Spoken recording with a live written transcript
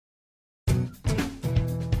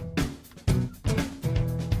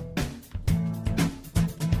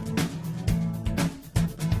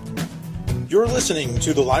You're listening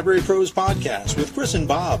to the Library Pros Podcast with Chris and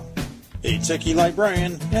Bob, a techie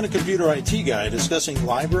librarian and a computer IT guy discussing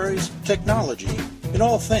libraries, technology, and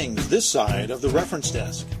all things this side of the reference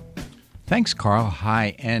desk. Thanks, Carl.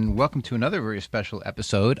 Hi, and welcome to another very special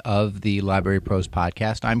episode of the Library Pros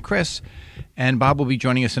Podcast. I'm Chris, and Bob will be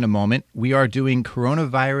joining us in a moment. We are doing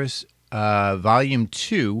Coronavirus Volume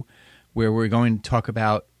 2, where we're going to talk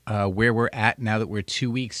about where we're at now that we're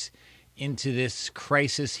 2 weeks into this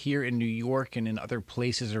crisis here in New York and in other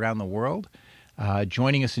places around the world.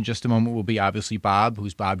 Joining us in just a moment will be obviously Bob,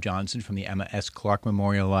 who's Bob Johnson from the Emma S. Clark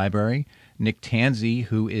Memorial Library, Nick Tanzi,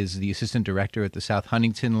 who is the Assistant Director at the South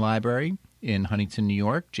Huntington Library in Huntington, New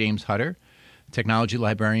York, James Hutter, Technology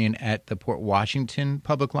Librarian at the Port Washington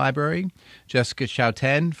Public Library, Jessikah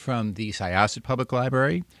Chautin from the Syosset Public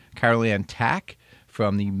Library, Ann Tack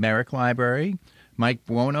from the Merrick Library, Mike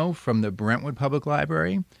Buono from the Brentwood Public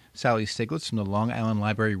Library, Sally Stieglitz from the Long Island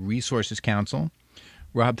Library Resources Council,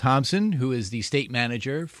 Rob Thomson, who is the State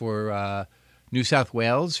Manager for New South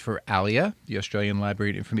Wales for ALIA, the Australian Library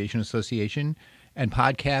and Information Association, and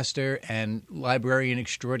podcaster and librarian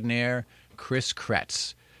extraordinaire Chris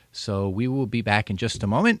Kretz. So we will be back in just a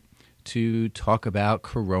moment to talk about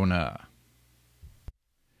Corona.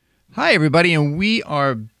 Hi, everybody, and we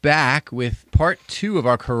are back with part 2 of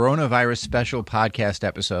our coronavirus special podcast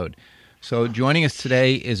episode. So joining us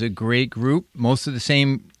today is a great group, most of the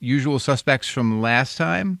same usual suspects from last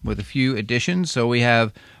time with a few additions. So we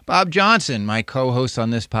have Bob Johnson, my co-host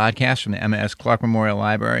on this podcast from the Emma S. Clark Memorial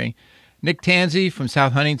Library, Nick Tanzi from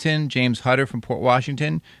South Huntington, James Hutter from Port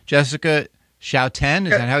Washington, Jessikah Chautin,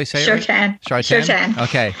 is that how you say it? Chautin.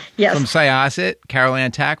 Okay. Yes. From Syosset,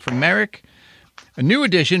 Ann Tack from Merrick. A new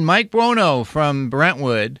addition, Mike Buono from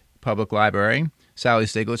Brentwood Public Library, Sally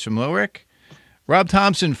Stieglitz from LILRC, Rob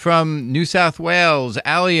Thomson from New South Wales,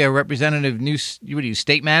 ALIA representative,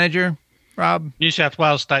 state manager, Rob? New South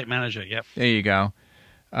Wales state manager, yep. There you go.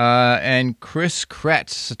 And Chris Kretz,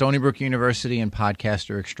 Stony Brook University and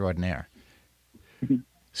podcaster extraordinaire.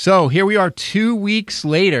 So here we are 2 weeks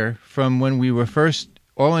later from when we were first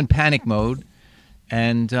all in panic mode.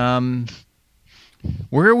 And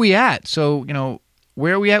where are we at? So,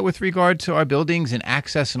 where are we at with regard to our buildings and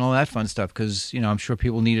access and all that fun stuff? Because, I'm sure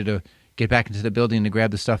people needed to get back into the building to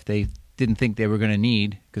grab the stuff they didn't think they were going to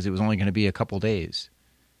need because it was only going to be a couple days.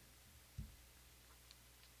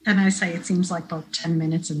 And I say it seems like about 10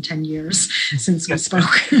 minutes and 10 years since we spoke.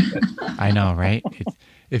 I know, right?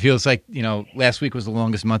 It feels like, last week was the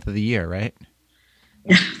longest month of the year, right?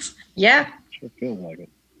 Yes. Yeah. Sure feels like it.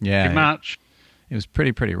 Yeah. Pretty much. It was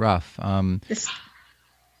pretty rough.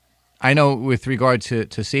 I know with regard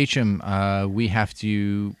to Sachem, we have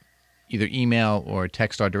to either email or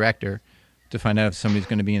text our director to find out if somebody's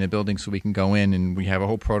going to be in the building so we can go in, and we have a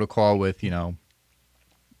whole protocol with, going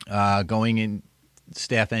in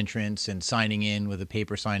staff entrance and signing in with a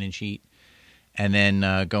paper sign-in sheet, and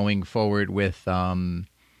then going forward with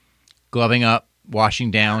gloving up,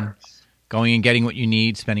 washing down, going and getting what you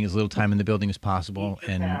need, spending as little time in the building as possible,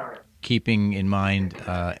 and keeping in mind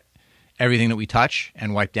everything that we touch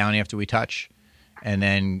and wipe down after we touch, and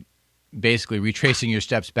then basically retracing your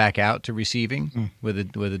steps back out to receiving where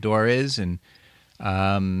the door is, and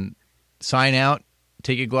sign out,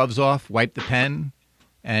 take your gloves off, wipe the pen,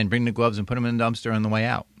 and bring the gloves and put them in the dumpster on the way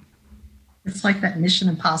out. It's like that Mission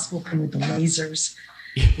Impossible thing with the lasers.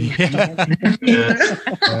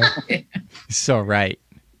 So right.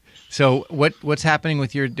 So what's happening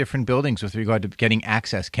with your different buildings with regard to getting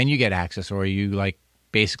access? Can you get access, or are you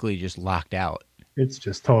basically just locked out? It's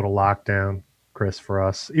just total lockdown, Chris, for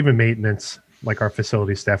us. Even maintenance, like our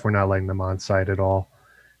facility staff, we're not letting them on site at all.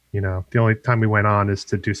 The only time we went on is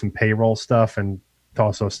to do some payroll stuff and to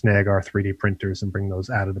also snag our 3D printers and bring those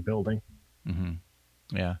out of the building. Mm-hmm.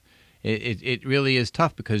 Yeah. It really is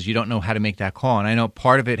tough because you don't know how to make that call. And I know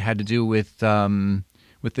part of it had to do with the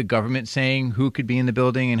government saying who could be in the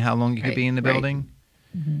building and how long you could be in the building,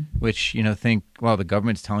 which, think, well, the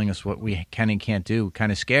government's telling us what we can and can't do.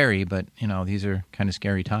 Kind of scary, but, these are kind of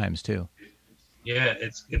scary times too. Yeah,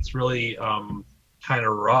 it's really kind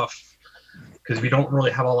of rough because we don't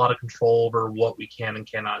really have a lot of control over what we can and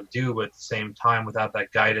cannot do. But at the same time, without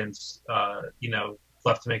that guidance,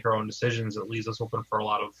 left to make our own decisions, it leaves us open for a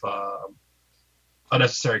lot of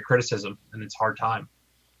unnecessary criticism, and it's a hard time.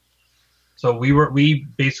 So we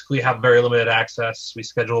basically have very limited access. We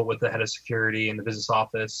schedule it with the head of security in the business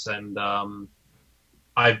office, and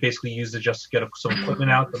I've basically used it just to get some equipment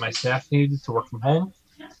out that my staff needed to work from home.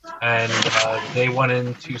 And they went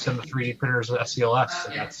in to send the 3D printers to SCLS,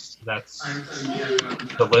 and that's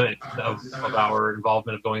the limit of our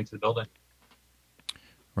involvement of going to the building.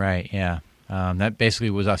 Right, yeah. That basically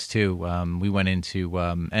was us too. We went into,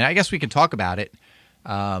 and I guess we can talk about it.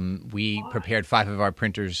 We prepared 5 of our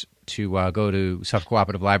printers to go to Suffolk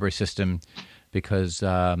Cooperative Library System because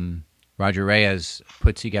Roger Reyes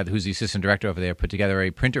put together, who's the assistant director over there, put together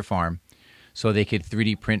a printer farm so they could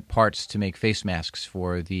 3D print parts to make face masks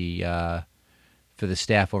for the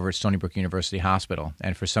staff over at Stony Brook University Hospital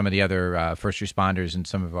and for some of the other first responders and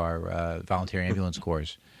some of our volunteer ambulance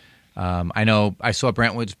corps. I know I saw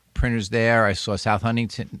Brentwood's printers there. I saw South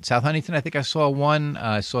Huntington. I think I saw one.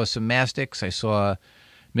 I saw some Mastics. I saw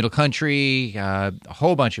Middle Country, a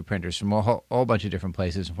whole bunch of printers from a whole bunch of different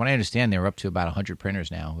places. From what I understand, they're up to about 100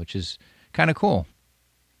 printers now, which is kind of cool.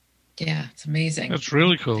 Yeah, it's amazing. That's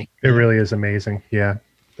really cool. It really is amazing. Yeah.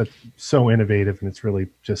 That's so innovative, and it's really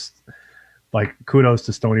just like kudos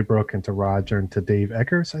to Stony Brook and to Roger and to Dave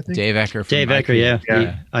Eckers, I think. Dave Ecker. Dave Ecker,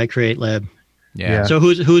 yeah. iCreate Lab. Yeah. So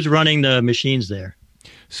who's running the machines there?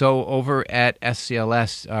 So over at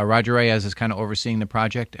SCLS, Roger Reyes is kind of overseeing the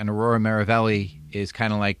project, and Aurora Maravelli is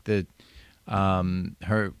kind of like the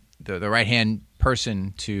right-hand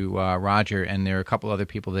person to Roger, and there are a couple other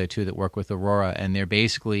people there too that work with Aurora, and they're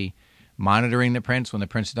basically monitoring the prints when the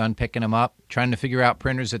prints are done, picking them up, trying to figure out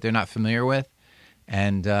printers that they're not familiar with,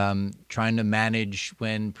 and trying to manage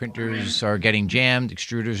when printers are getting jammed,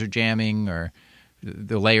 extruders are jamming, or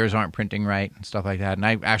the layers aren't printing right and stuff like that. And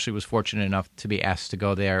I actually was fortunate enough to be asked to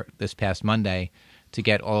go there this past Monday to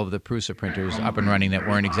get all of the Prusa printers up and running that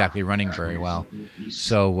weren't exactly running very well.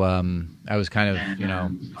 So I was kind of,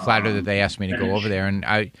 flattered that they asked me to go over there. And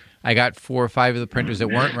I got 4 or 5 of the printers that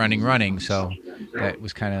weren't running. So that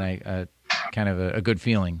was kind of a good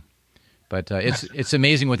feeling. But it's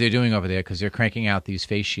amazing what they're doing over there because they're cranking out these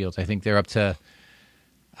face shields. I think they're up to,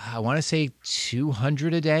 I want to say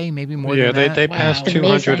 200 a day, maybe more than that. Yeah, they passed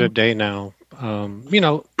 200 a day now.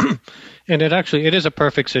 And it is a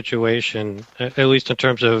perfect situation, at least in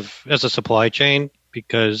terms of as a supply chain,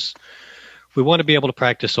 because we want to be able to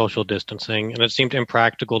practice social distancing, and it seemed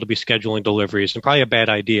impractical to be scheduling deliveries and probably a bad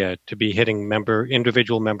idea to be hitting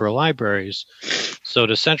individual member libraries. So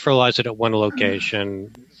to centralize it at one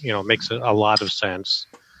location, makes a lot of sense.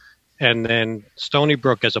 And then Stony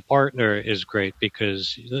Brook as a partner is great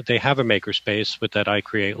because they have a makerspace with that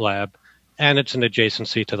iCreate lab, and it's an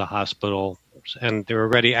adjacency to the hospital, and they're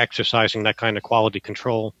already exercising that kind of quality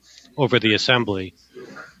control over the assembly.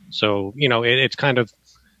 So, it's kind of,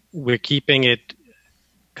 we're keeping it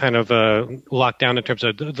kind of locked down in terms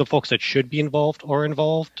of the folks that should be involved or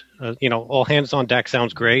involved. All hands on deck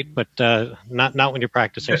sounds great, but not when you're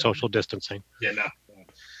practicing social distancing. Yeah, no.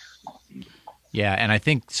 Yeah, and I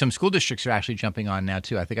think some school districts are actually jumping on now,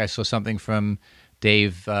 too. I think I saw something from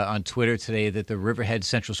Dave on Twitter today that the Riverhead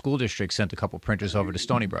Central School District sent a couple printers over to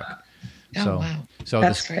Stony Brook. Oh, wow. So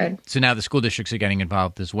That's good. So now the school districts are getting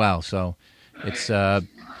involved as well. So it's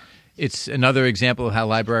another example of how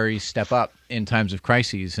libraries step up in times of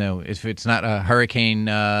crises. If it's not a hurricane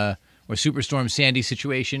or superstorm Sandy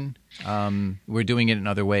situation, we're doing it in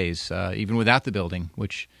other ways, even without the building,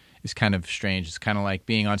 which is kind of strange. It's kind of like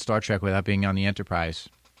being on Star Trek without being on the Enterprise.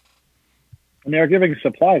 And they're giving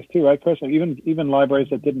supplies too, right, Chris? Even libraries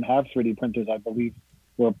that didn't have 3D printers, I believe,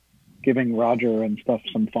 were giving Roger and stuff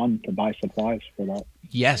some funds to buy supplies for that.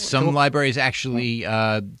 Yes, some libraries actually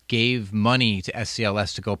gave money to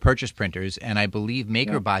SCLS to go purchase printers, and I believe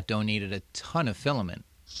MakerBot donated a ton of filament.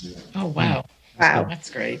 Oh, wow. Wow.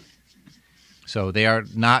 That's great. So they are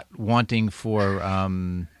not wanting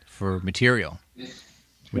for material,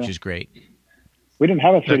 which is great. We didn't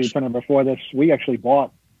have a 3D printer before this. We actually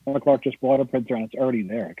bought, Clark just bought a printer, and it's already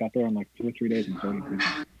there. It got there in like 2 or 3 days and 30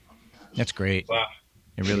 printers. That's great. Wow.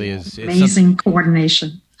 It really is. It's Amazing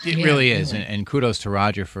coordination. It really is, and kudos to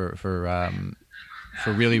Roger for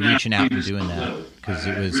really reaching out and doing that, because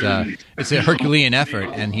it's a Herculean effort,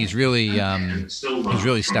 and he's really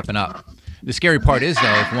stepping up. The scary part is,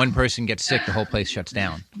 though, if one person gets sick, the whole place shuts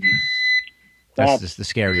down. That's just the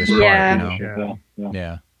scariest part,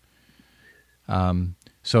 Yeah.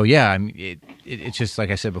 So yeah, I mean, it's just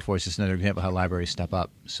like I said before. It's just another example of how libraries step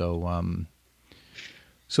up. So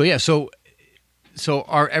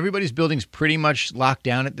are everybody's buildings pretty much locked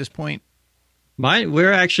down at this point?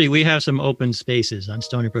 We have some open spaces on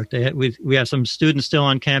Stony Brook. We have some students still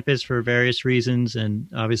on campus for various reasons, and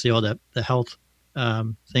obviously all the health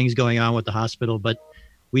things going on with the hospital. But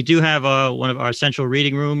we do have one of our central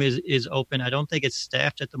reading room is open. I don't think it's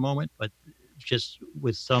staffed at the moment, but just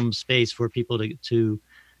with some space for people to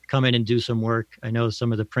come in and do some work. I know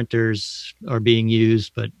some of the printers are being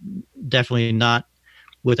used, but definitely not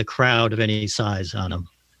with a crowd of any size on them.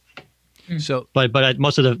 So, but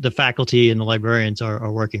most of the faculty and the librarians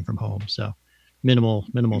are working from home. So minimal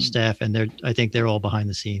staff, and I think they're all behind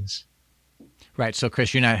the scenes. Right. So,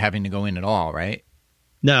 Chris, you're not having to go in at all, right?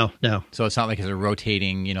 No. So it's not like it's a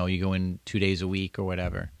rotating, you go in 2 days a week or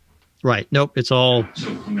whatever. Right. Nope. It's all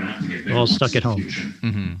stuck at home.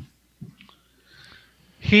 Mm-hmm.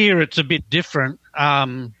 Here it's a bit different.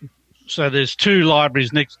 So there's 2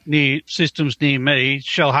 libraries systems near me,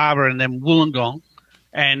 Shell Harbour and then Wollongong.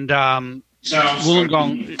 And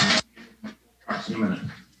Wollongong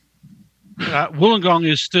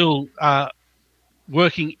is still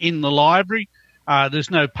working in the library.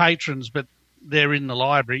 There's no patrons, but they're in the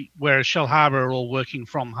library, whereas Shell Harbour are all working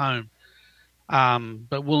from home.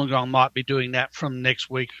 But Wollongong might be doing that from next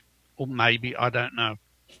week, or maybe, I don't know.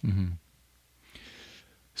 Mm-hmm.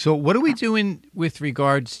 So what are we doing with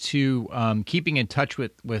regards to keeping in touch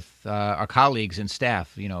with our colleagues and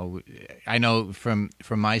staff? I know from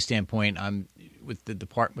my standpoint, I'm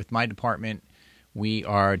with my department, we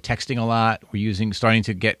are texting a lot. We're starting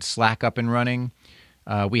to get Slack up and running.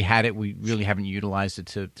 We really haven't utilized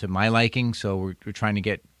it to my liking, so we're trying to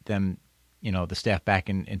get them, the staff back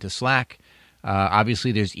into Slack.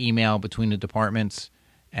 Obviously, there's email between the departments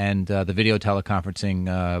and the video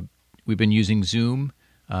teleconferencing. We've been using Zoom.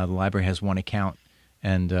 The library has one account,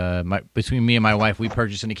 and between me and my wife, we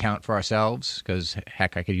purchased an account for ourselves because,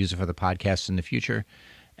 heck, I could use it for the podcast in the future.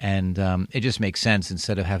 And it just makes sense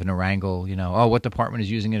instead of having to wrangle, what department is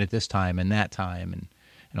using it at this time and that time and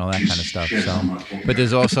all that kind of stuff. So, but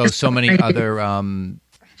there's also so many other,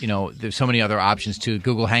 there's so many other options too.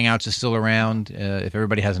 Google Hangouts is still around. If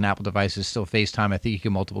everybody has an Apple device, it's still FaceTime. I think you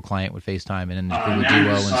can multiple client with FaceTime and then Google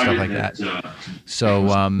Duo and stuff like that. So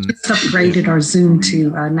just upgraded our Zoom to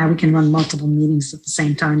now we can run multiple meetings at the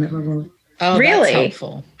same time. Oh, really? That's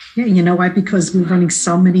helpful. Yeah, you know why? Because we're running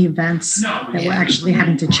so many events that we're actually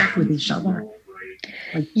having to check with each other.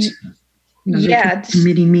 Like,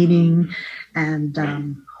 committee meeting and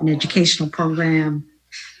an educational program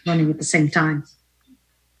running at the same time.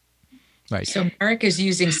 Right. So Merrick is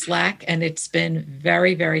using Slack, and it's been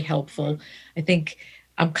very, very helpful. I think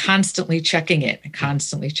I'm constantly checking it.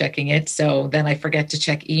 So then I forget to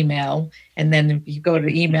check email. And then you go to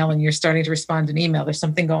email and you're starting to respond to an email. There's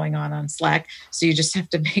something going on Slack. So you just have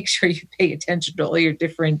to make sure you pay attention to all your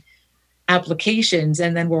different applications.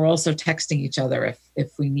 And then we're also texting each other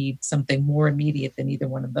if we need something more immediate than either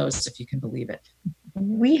one of those, if you can believe it.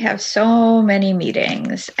 We have so many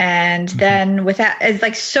meetings, and then with that, it's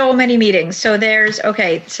like so many meetings. So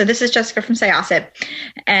so this is Jessikah from Syosset.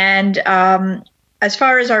 And as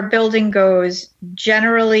far as our building goes,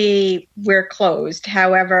 generally we're closed.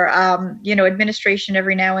 However, administration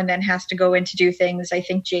every now and then has to go in to do things. I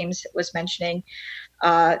think James was mentioning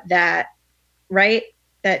that, right?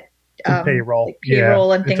 That payroll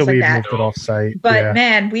and things like that. Moved it off site. But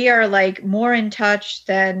man, we are like more in touch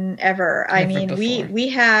than ever. I mean, we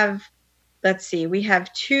have, we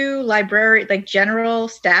have 2 library, like general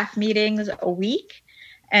staff meetings a week.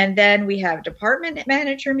 And then we have department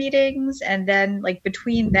manager meetings. And then like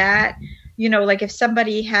between that, like if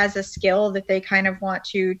somebody has a skill that they kind of want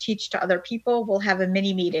to teach to other people, we'll have a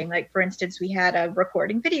mini meeting. Like for instance, we had a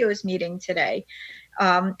recording videos meeting today.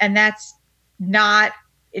 And that's not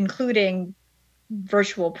including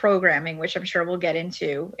virtual programming, which I'm sure we'll get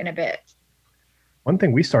into in a bit. One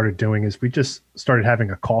thing we started doing is we just started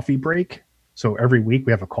having a coffee break. So every week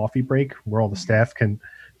we have a coffee break where all the staff can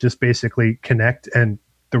just basically connect. And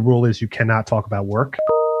the rule is you cannot talk about work.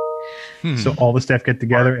 So all the staff get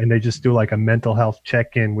together and they just do like a mental health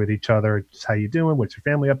check-in with each other. Just how you doing? What's your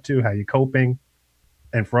family up to? How you coping?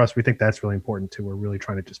 And for us, we think that's really important too. We're really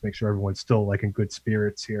trying to just make sure everyone's still like in good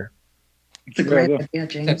spirits here. It's a great idea,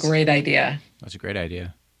 James. It's a great idea. That's a great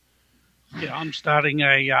idea. Yeah, I'm starting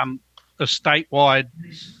a statewide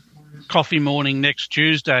coffee morning next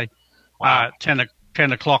Tuesday, 10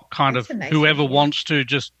 o'clock kind of. Nice whoever idea. Wants to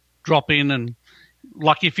just drop in and,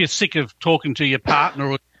 like, if you're sick of talking to your partner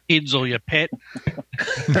or kids or your pet,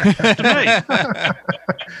 to me.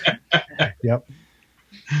 Yep.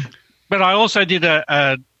 But I also did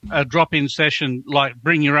a drop-in session, like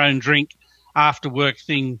bring your own drink after work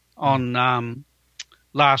thing on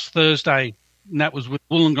last Thursday, and that was with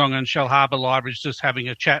Wollongong and Shell Harbour Libraries, just having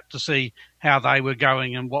a chat to see how they were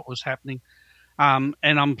going and what was happening. And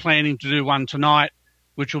I'm planning to do one tonight,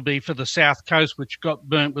 which will be for the South Coast, which got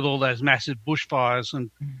burnt with all those massive bushfires,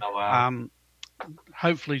 and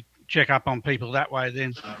hopefully check up on people that way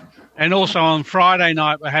then. And also on Friday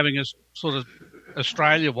night, we're having a sort of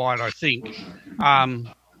Australia-wide, I think,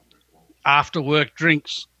 after work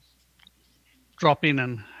drinks. Drop in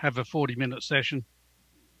and have a 40-minute session.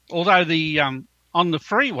 Although on the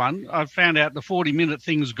free one, I found out the 40-minute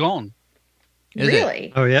thing's gone.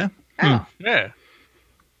 Really? Oh, yeah? Oh. Yeah.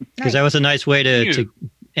 Because that was a nice way to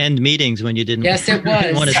end meetings when you didn't, Yes, it was.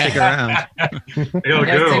 didn't want to stick around. Yes,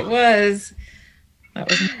 it was. That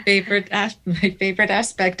was my favorite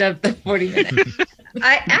aspect of the 40 minutes.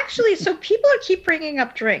 So people keep bringing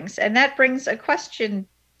up drinks, and that brings a question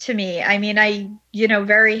to me. I mean,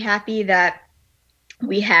 very happy that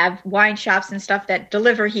we have wine shops and stuff that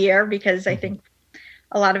deliver here, because I think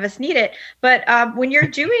a lot of us need it. But when you're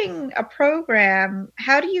doing a program,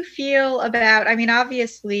 how do you feel about, I mean,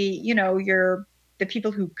 obviously, the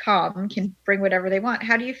people who come can bring whatever they want.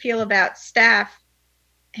 How do you feel about staff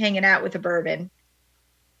hanging out with a bourbon?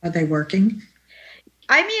 Are they working?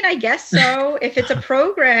 I mean, I guess so. If it's a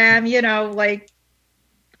program, I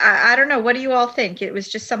don't know. What do you all think? It was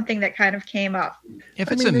just something that kind of came up.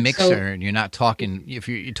 If it's a mixer and you're not talking, if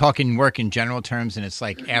you're talking work in general terms and it's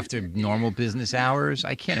like after normal business hours,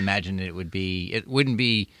 I can't imagine it wouldn't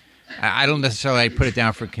be, I don't necessarily put it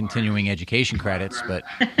down for continuing education credits, but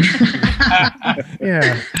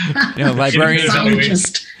yeah, librarians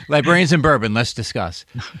and bourbon. Let's discuss.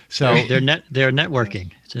 So they're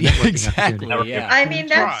networking. It's a networking exactly. Yeah. I mean,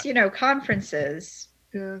 that's conferences.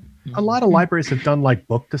 Yeah. A lot of libraries have done like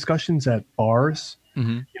book discussions at bars,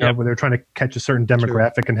 where they're trying to catch a certain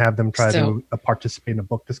demographic and have them try to participate in a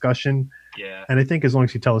book discussion. Yeah. And I think as long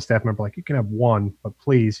as you tell a staff member, like, you can have one, but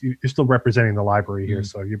please, you're still representing the library here,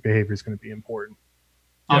 so your behavior is going to be important.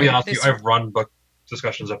 I'll be honest with you, I've run book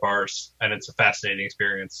discussions at bars, and it's a fascinating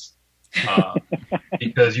experience.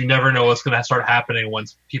 Because you never know what's going to start happening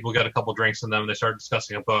once people get a couple drinks in them and they start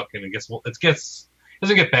discussing a book, and it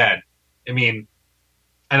doesn't get bad. I mean,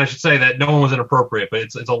 and I should say that no one was inappropriate, but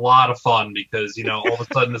it's a lot of fun because, all of a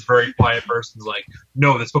sudden this very quiet person's like,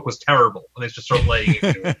 no, this book was terrible. And they just start laying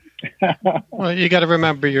into it. Well, you got to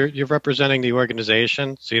remember you're representing the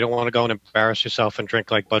organization, so you don't want to go and embarrass yourself and drink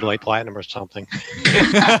like Bud Light Platinum or something.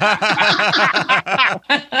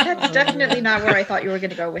 That's definitely not where I thought you were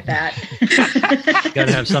going to go with that. Got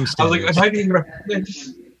to have some standards. I was like, am I being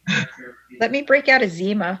represented? Let me break out a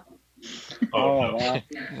Zima. Oh, no.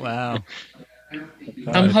 Wow.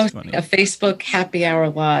 I'm hosting a Facebook happy hour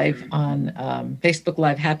live on Facebook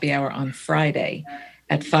Live happy hour on Friday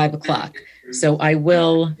at 5:00. So I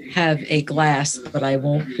will have a glass, but I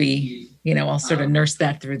won't be, I'll sort of nurse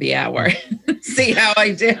that through the hour. See how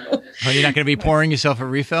I do. Oh, you're not going to be pouring yourself a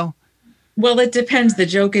refill? Well, it depends. The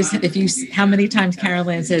joke is how many times Carol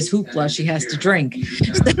Ann says hoopla, she has to drink.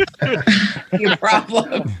 Your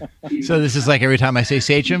problem. So this is like every time I say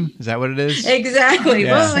Sachem? Is that what it is? Exactly.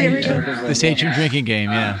 Yeah. Well, the Sachem drinking game,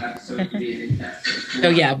 yeah. So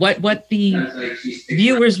yeah, what the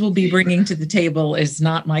viewers will be bringing to the table is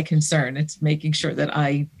not my concern. It's making sure that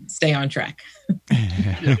I stay on track.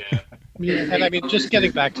 Yeah. And I mean, just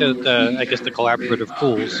getting back to the collaborative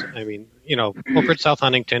pools. I mean, over at South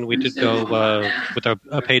Huntington, we did go with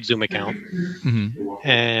a paid Zoom account,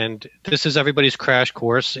 and this is everybody's crash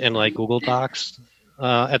course in like Google Docs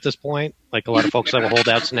at this point. Like a lot of folks that were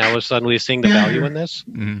holdouts now are suddenly seeing the value in this.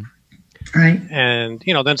 Right. And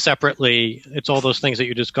then separately, it's all those things that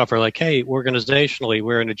you discover. Like, hey, organizationally,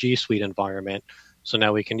 we're in a G Suite environment, so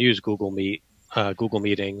now we can use Google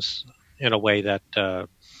Meetings in a way that.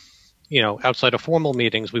 Outside of formal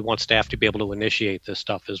meetings, we want staff to be able to initiate this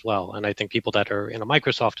stuff as well. And I think people that are in a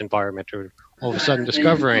Microsoft environment are all of a sudden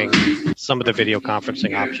discovering some of the video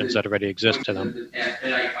conferencing options that already exist to them.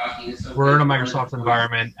 We're in a Microsoft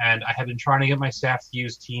environment, and I had been trying to get my staff to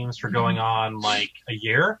use Teams for going on like a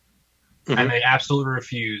year, and they absolutely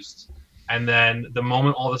refused. And then the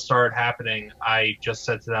moment all this started happening, I just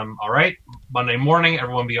said to them, all right, Monday morning,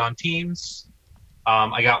 everyone be on Teams.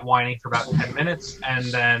 I got whining for about 10 minutes, and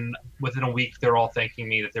then within a week, they're all thanking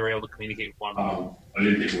me that they were able to communicate with one another.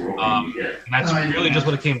 And that's really just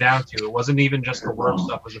what it came down to. It wasn't even just the work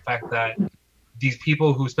stuff. It was the fact that these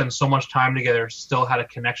people who spend so much time together still had a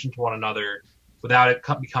connection to one another without it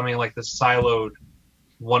becoming like this siloed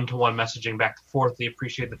one-to-one messaging back and forth. They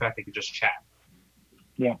appreciate the fact they could just chat.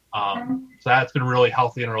 Yeah. So that's been really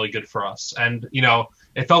healthy and really good for us. And,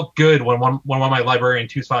 it felt good when one of my librarian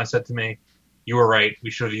Tucson said to me, you were right.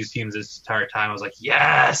 We should have used Teams this entire time. I was like,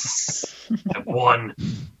 yes, I won.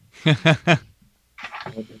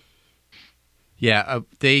 Yeah,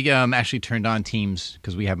 they actually turned on Teams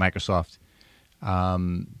because we have Microsoft,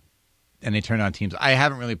 and they turned on Teams. I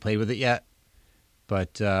haven't really played with it yet,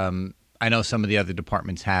 but I know some of the other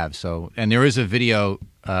departments have. So, and there is a video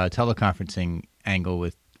teleconferencing angle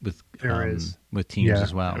with Teams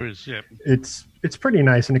as well. There is, yeah. It's pretty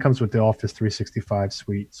nice, and it comes with the Office 365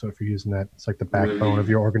 suite. So if you're using that, it's like the backbone of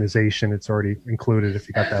your organization. It's already included if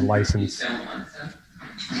you got that license.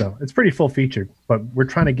 So it's pretty full featured, but we're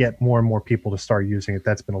trying to get more and more people to start using it.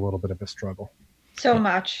 That's been a little bit of a struggle. So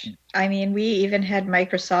much. I mean, we even had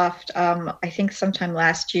Microsoft, I think sometime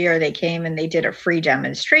last year, they came and they did a free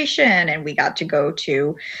demonstration, and we got to go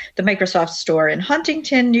to the Microsoft store in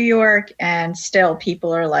Huntington, New York, and still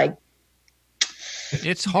people are like,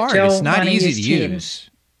 it's hard. It's not easy to use.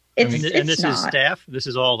 And this is staff? This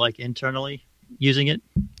is all like internally using it?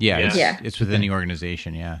 Yeah. It's within the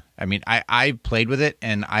organization, yeah. I mean, I played with it,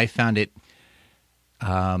 and I found it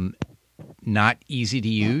not easy to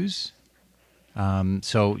use.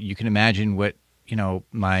 So you can imagine what,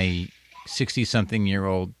 my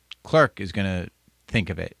 60-something-year-old clerk is going to think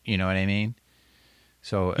of it. You know what I mean?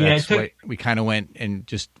 So that's what we kind of went and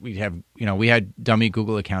we had dummy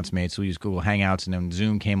Google accounts made. So we used Google Hangouts, and then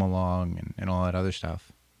Zoom came along and all that other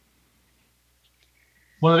stuff.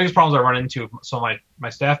 One of the biggest problems I run into with some of my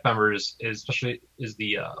staff members is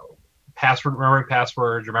the remembering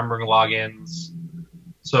passwords, remembering logins.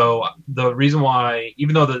 So the reason why,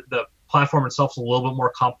 even though the platform itself is a little bit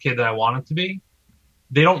more complicated than I want it to be,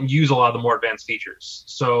 they don't use a lot of the more advanced features.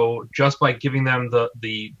 So just by giving them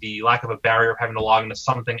the lack of a barrier of having to log into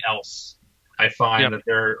something else, I find that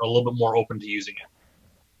they're a little bit more open to using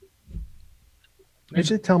it. I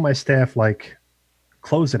did tell my staff,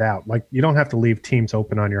 close it out. You don't have to leave Teams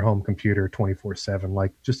open on your home computer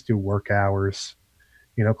 24/7. Just do work hours,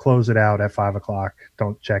 close it out at 5 o'clock.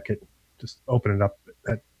 Don't check it. Just open it up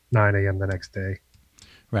at 9 a.m. the next day.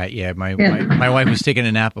 Right. Yeah. My wife was taking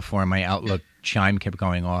a nap before, and my Outlook chime kept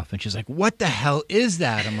going off, and she's like, "What the hell is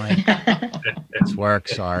that?" I'm like, "It's work.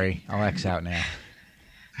 Sorry, I'll X out now."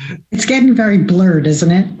 It's getting very blurred, isn't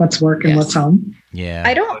it? What's work and what's home? Yeah.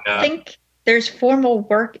 I don't think there's formal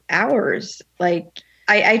work hours.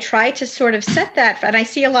 I try to sort of set that, and I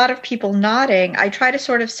see a lot of people nodding. I try to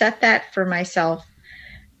sort of set that for myself,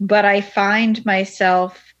 but I find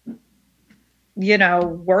myself,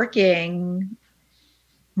 working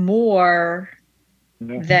more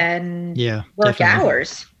than work definitely.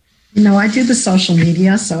 Hours. I do the social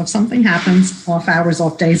media, so if something happens, off hours,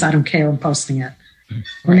 off days, I don't care. I'm posting it.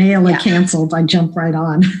 When ALIA canceled, I jumped right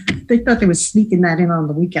on. They thought they were sneaking that in on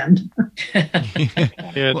the weekend.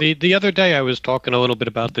 The other day I was talking a little bit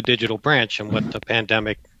about the digital branch and what the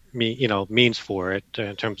pandemic means for it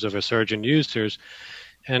in terms of a surge in users.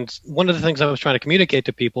 And one of the things I was trying to communicate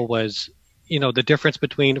to people was, the difference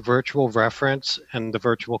between virtual reference and the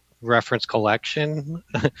virtual reference collection,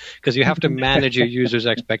 because you have to manage your users'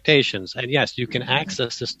 expectations. And yes, you can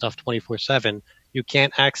access this stuff 24/7. You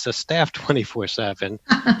can't access staff 24/7.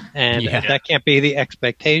 And that can't be the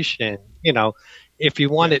expectation. If you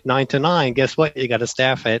want it 9 to 9, guess what? You got to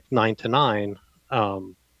staff it 9 to 9.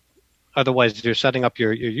 Otherwise, you're setting up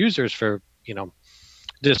your users for,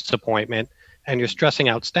 disappointment. And you're stressing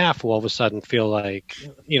out staff who all of a sudden feel like,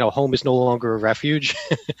 home is no longer a refuge.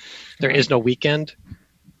 There is no weekend.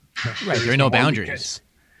 Right. There are no boundaries.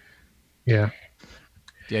 Yeah.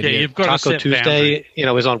 You've got Taco Tuesday,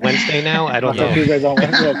 is on Wednesday now. I don't know. Taco Tuesday's on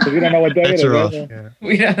Wednesday because we don't know what day it is. Right?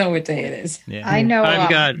 We don't know what day it is. Yeah. I know.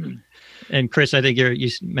 And Chris, I think you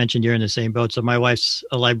mentioned you're in the same boat. So my wife's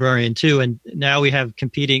a librarian too, and now we have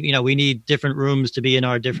competing. We need different rooms to be in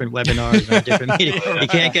our different webinars and our different meetings. You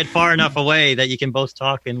can't get far enough away that you can both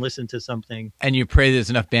talk and listen to something. And you pray there's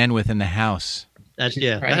enough bandwidth in the house. That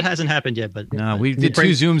hasn't happened yet, but no, we did 2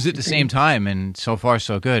 Zooms at the same time, and so far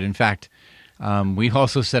so good. In fact, we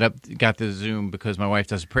also got the Zoom because my wife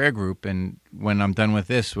does a prayer group, and when I'm done with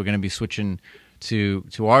this, we're going to be switching to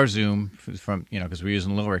our Zoom from because we're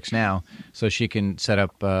using LILRC now, so she can set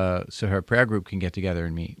up so her prayer group can get together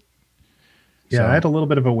and meet. Yeah, I had a little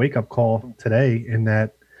bit of a wake up call today in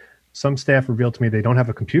that some staff revealed to me they don't have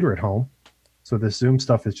a computer at home, so this Zoom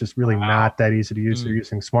stuff is just really not that easy to use. They're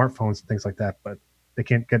using smartphones and things like that, but they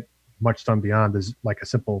can't get much done beyond this, a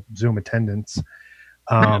simple Zoom attendance.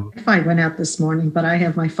 I went out this morning, but I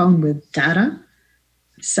have my phone with data,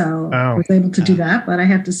 so I was able to do that. But I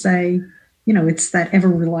have to say, it's that ever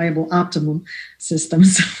reliable Optimum system.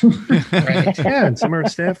 So. Right. Yeah, and some of our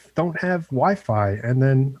staff don't have Wi-Fi, and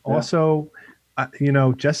then also,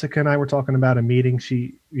 Jessikah and I were talking about a meeting.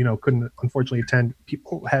 She, couldn't unfortunately attend.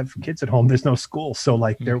 People have kids at home. There's no school, so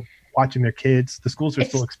they're watching their kids. The schools are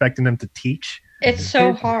still expecting them to teach. It's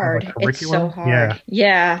so hard. It's so hard.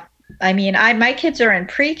 Yeah. I mean, my kids are in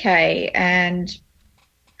pre-K, and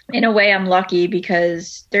in a way I'm lucky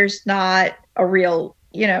because there's not a real,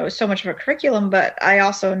 so much of a curriculum, but I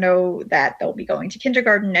also know that they'll be going to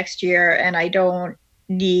kindergarten next year, and I don't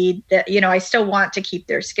need that, I still want to keep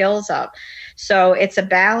their skills up. So it's a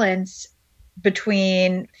balance,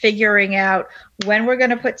 between figuring out when we're going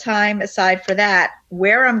to put time aside for that,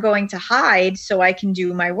 where I'm going to hide so I can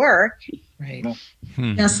do my work. Right.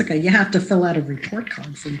 Jessikah, you have to fill out a report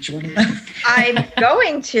card for each one of them. I'm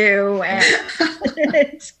going to, and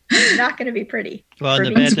it's not going to be pretty. Well, and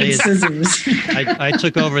the bad thing is I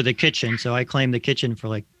took over the kitchen, so I claim the kitchen for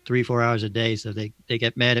like 3-4 hours a day. So they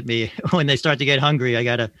get mad at me when they start to get hungry. I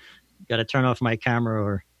gotta turn off my camera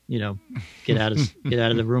or get out of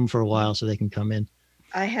the room for a while so they can come in.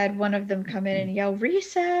 I had one of them come in and yell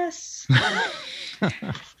recess.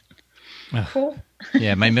 Cool.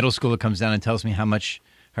 Yeah, my middle schooler comes down and tells me how much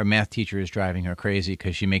her math teacher is driving her crazy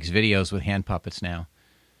because she makes videos with hand puppets now.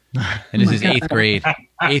 And this is 8th grade.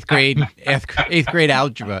 8th grade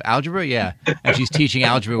algebra, yeah. And she's teaching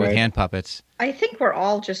algebra with hand puppets. I think we're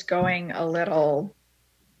all just going a little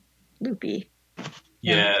loopy.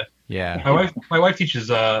 Yeah. My wife teaches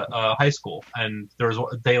high school, and there was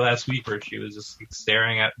a day last week where she was just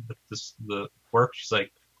staring at the work. She's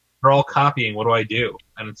like, "They're all copying. What do I do?"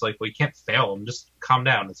 And it's like, well, you can't fail them. Just calm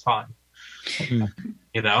down. It's fine. And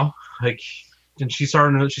she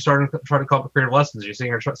started to try to come up with creative lessons. You're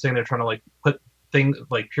seeing her sitting there trying to like put things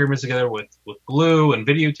like pyramids together with glue and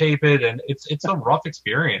videotape it, and it's a rough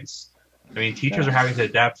experience. I mean, teachers are having to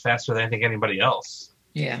adapt faster than I think anybody else.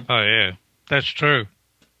 Yeah. Oh yeah, that's true.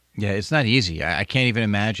 Yeah, it's not easy. I can't even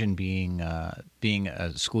imagine being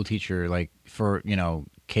a school teacher like for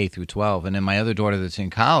K through 12. And then my other daughter that's in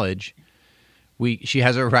college, she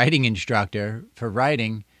has a writing instructor for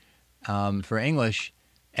writing for English,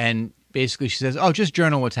 and basically she says, "Oh, just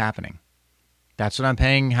journal what's happening." That's what I'm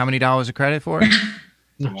paying how many dollars a credit for?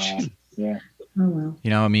 Yeah. Oh well.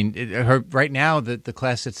 I mean, her right now the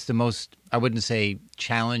class that's the most, I wouldn't say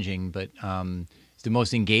challenging, but the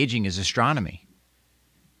most engaging is astronomy,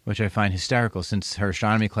 which I find hysterical since her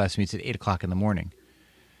astronomy class meets at 8:00 in the morning.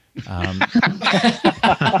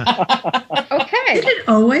 Okay. Did it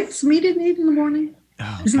always meet at 8 in the morning?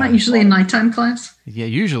 Oh, Isn't that usually a nighttime class? Yeah,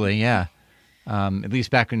 usually, yeah. At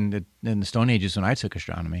least back in the Stone Ages when I took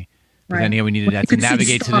astronomy. But Right. then we needed that to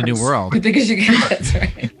navigate to the new world. Because you get that's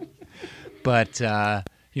right. But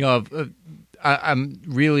I'm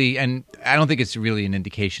really, and I don't think it's really an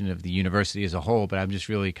indication of the university as a whole, but I'm just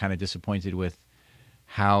really kind of disappointed with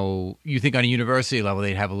how you think on a university level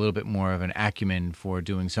they'd have a little bit more of an acumen for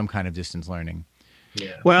doing some kind of distance learning.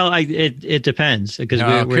 Yeah. Well, it depends because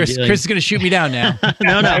Chris is going to shoot me down now.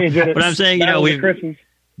 No. But I'm saying,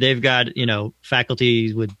 they've got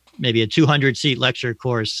faculty with maybe a 200-seat lecture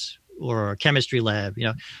course or a chemistry lab.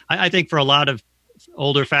 I think for a lot of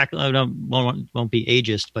older faculty, won't be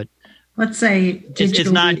ageist, but let's say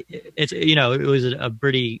it's not. It's it was a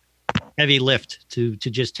pretty heavy lift to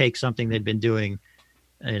just take something they'd been doing,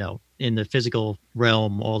 in the physical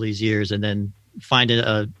realm all these years, and then find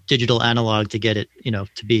a digital analog to get it,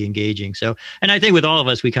 to be engaging. So, and I think with all of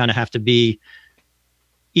us, we kind of have to be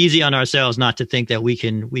easy on ourselves, not to think that we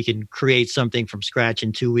can create something from scratch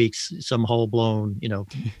in 2 weeks, some whole blown,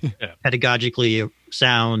 pedagogically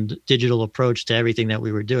sound digital approach to everything that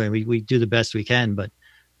we were doing. We do the best we can, but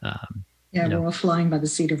we're all flying by the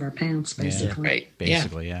seat of our pants, basically. Yeah, right.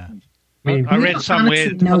 Basically, yeah. I read somewhere.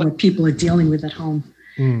 Honestly know what people are dealing with at home.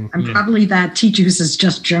 And probably that teacher who says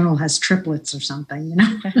just journal has triplets or something,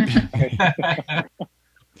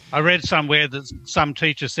 I read somewhere that some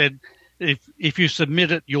teacher said, if you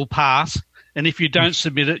submit it, you'll pass. And if you don't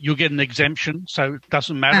submit it, you'll get an exemption. So it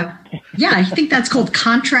doesn't matter. Yeah, I think that's called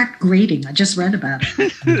contract grading. I just read about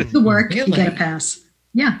it. Do the work, you get a pass.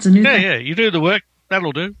 Yeah, it's a new thing. Yeah, you do the work,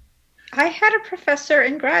 that'll do. I had a professor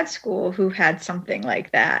in grad school who had something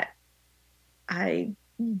like that. I'm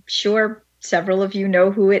sure several of you know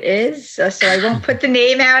who it is, so I won't put the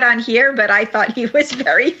name out on here, but I thought he was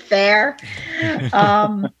very fair.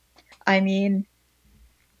 I mean,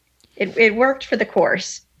 it worked for the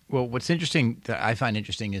course. Well, what's interesting that I find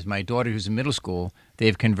interesting is my daughter, who's in middle school,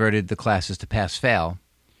 they've converted the classes to pass-fail,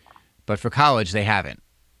 but for college they haven't,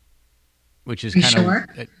 which is kind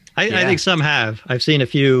of. I think some have. I've seen a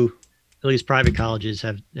few. At least private colleges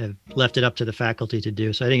have left it up to the faculty to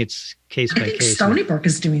do. So I think it's case by case. Stony Brook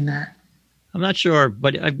is doing that. I'm not sure,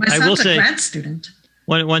 but I will say, grad student.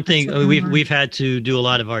 One thing we've had to do a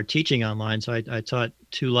lot of our teaching online. So I taught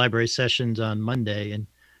 2 library sessions on Monday, and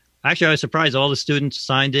actually I was surprised all the students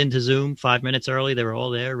signed into Zoom 5 minutes early. They were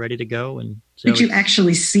all there, ready to go. And so did you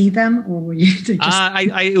actually see them, or were you just?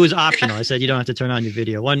 It was optional. I said you don't have to turn on your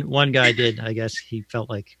video. One guy did. I guess he felt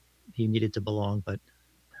like he needed to belong, but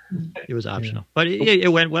it was optional. But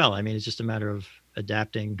it went well. I mean, it's just a matter of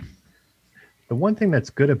adapting. The one thing that's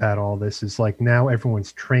good about all this is like now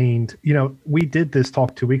everyone's trained. We did this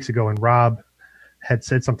talk 2 weeks ago, and Rob had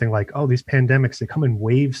said something like, "Oh, these pandemics, they come in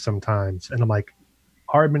waves sometimes," and I'm like,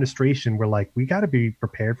 our administration, we're like, we got to be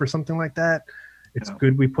prepared for something like that. It's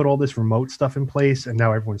good we put all this remote stuff in place, and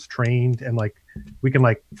now everyone's trained, and like we can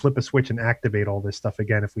like flip a switch and activate all this stuff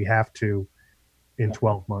again if we have to in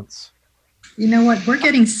 12 months. You know what? We're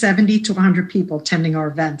getting 70 to 100 people attending our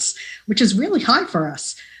events, which is really high for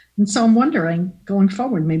us. And so I'm wondering, going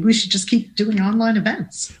forward, maybe we should just keep doing online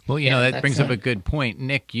events. Well, that brings up a good point.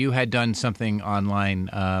 Nick, you had done something online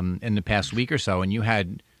in the past week or so, and you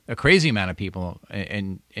had a crazy amount of people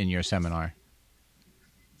in your seminar.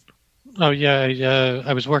 Oh, yeah.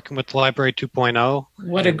 I was working with Library 2.0.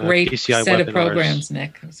 What a great set webinars. Of programs,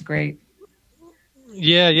 Nick. It was great.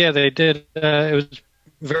 Yeah, they did. It was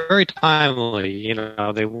very timely.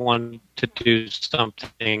 They wanted to do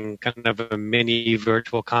something, kind of a mini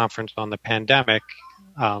virtual conference on the pandemic.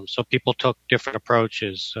 So people took different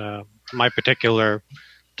approaches. My particular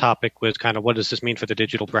topic was kind of, what does this mean for the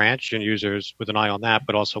digital branch and users, with an eye on that,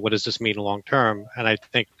 but also what does this mean long term? And I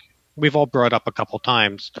think we've all brought up a couple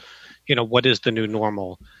times, what is the new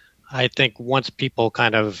normal? I think once people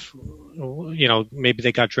kind of, maybe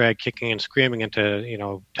they got dragged kicking and screaming into,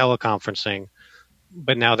 teleconferencing,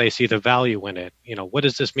 but now they see the value in it. What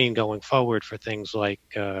does this mean going forward for things like,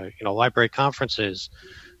 library conferences,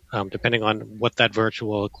 depending on what that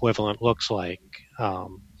virtual equivalent looks like.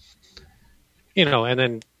 And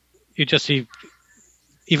then you just see,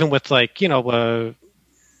 even with like,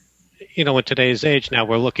 in today's age now,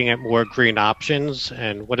 we're looking at more green options.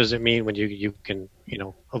 And what does it mean when you can,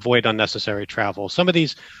 avoid unnecessary travel? Some of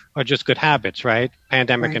these are just good habits, right?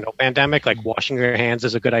 Pandemic and no pandemic, like washing your hands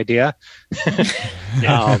is a good idea.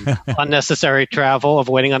 Unnecessary travel,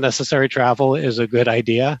 avoiding unnecessary travel is a good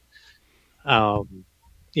idea.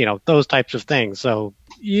 Those types of things. So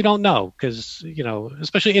you don't know, because,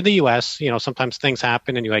 especially in the U.S., sometimes things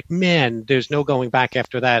happen and you're like, man, there's no going back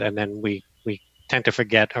after that. And then we tend to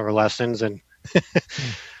forget our lessons. And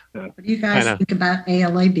what do you guys think about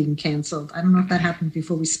ALA being canceled? I don't know if that happened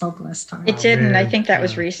before we spoke last time. It didn't. I think that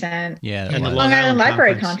was recent. Yeah. And the Long Island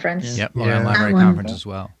Library Conference. Yep, Long Island Library Conference as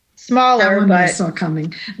well. Smaller, but I saw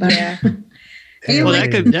coming. But yeah. Well,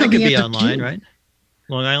 that could be online, right?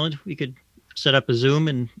 Long Island, we could set up a Zoom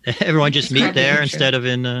and everyone just meet there instead of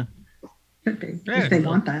in. Could be, if they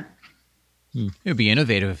want that. It would be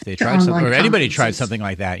innovative if they tried something, or anybody tried something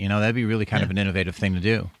like that. That'd be really kind of an innovative thing to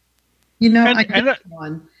do. I did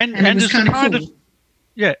one, and it was kind of cool.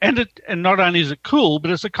 And not only is it cool,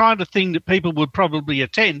 but it's the kind of thing that people would probably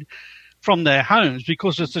attend from their homes,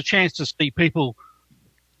 because it's a chance to see people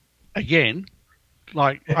again.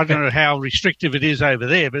 Like, I don't know how restrictive it is over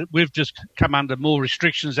there, but we've just come under more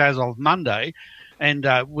restrictions as of Monday, and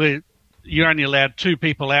you're only allowed 2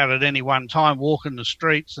 people out at any one time walking the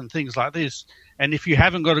streets and things like this. And if you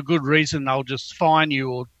haven't got a good reason, they'll just fine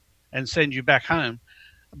you and send you back home.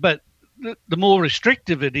 But the more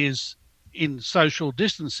restrictive it is in social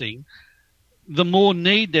distancing, the more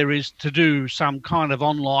need there is to do some kind of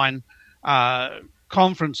online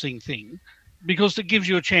conferencing thing, because it gives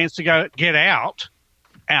you a chance to get out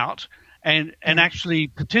and actually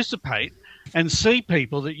participate and see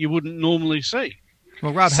people that you wouldn't normally see.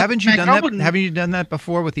 Well, Rob, haven't you done that? Haven't you done that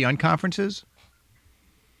before with the unconferences?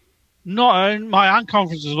 No, my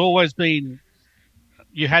unconferences have always been,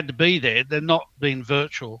 you had to be there. They're not been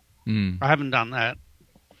virtual. I haven't done that.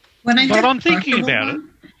 But I'm thinking about it.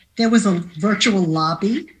 There was a virtual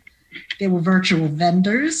lobby. There were virtual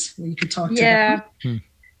vendors where you could talk to them.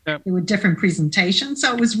 There were different presentations.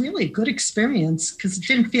 So it was really a good experience, because it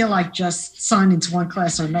didn't feel like just sign into one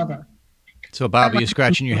class or another. So, Bob, you're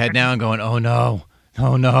scratching your head now and going, oh, no.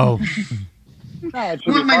 Oh, no. I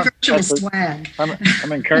want my virtual swag.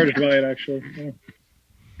 I'm encouraged by it, actually.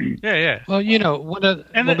 Yeah. Well,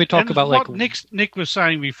 when we talk about what Nick was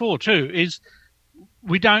saying before too is,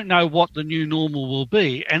 we don't know what the new normal will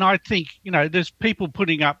be, and I think there's people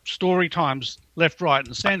putting up story times left, right,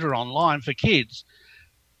 and centre online for kids.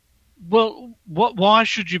 Well, why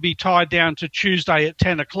should you be tied down to Tuesday at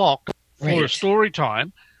 10 o'clock for a story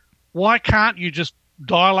time? Why can't you just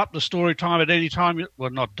dial up the story time at any time? Well,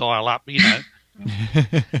 not dial up, get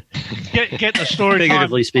the story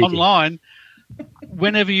time online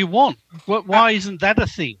whenever you want. Why isn't that a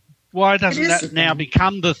thing? Why doesn't that now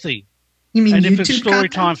become the thing? You mean, and if YouTube it's story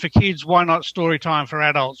time for kids, why not story time for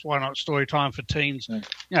adults? Why not story time for teens?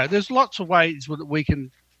 There's lots of ways that we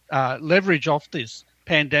can leverage off this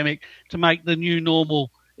pandemic to make the new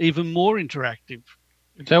normal even more interactive.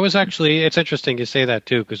 That was actually, it's interesting you say that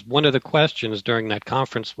too, because one of the questions during that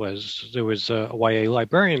conference was, there was a YA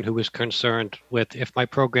librarian who was concerned with, if my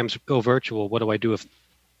programs go virtual, what do I do if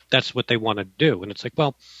that's what they want to do? And it's like,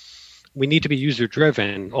 well, we need to be user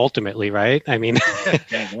driven ultimately, right? I mean,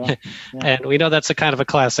 and we know that's a kind of a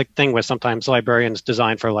classic thing where sometimes librarians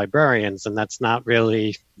design for librarians, and that's not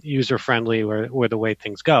really user friendly or the way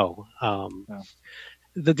things go.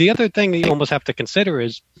 The other thing that you almost have to consider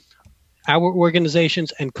is our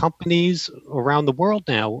organizations and companies around the world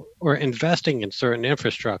now are investing in certain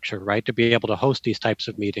infrastructure, right, to be able to host these types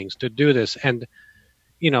of meetings, to do this. And,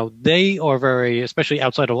 they are very, especially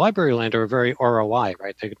outside of library land, are very ROI,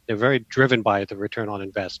 right? They're very driven by the return on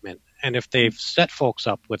investment. And if they've set folks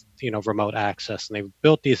up with, remote access and they've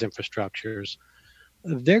built these infrastructures,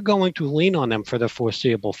 they're going to lean on them for the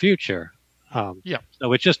foreseeable future. So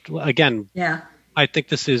it's just, again, I think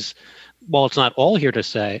this is, while it's not all here to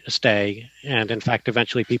stay, and in fact,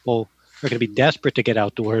 eventually people are going to be desperate to get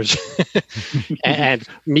outdoors and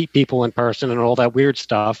meet people in person and all that weird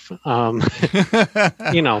stuff. Some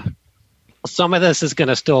of this is going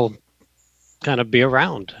to still kind of be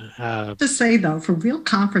around. To say, though, for real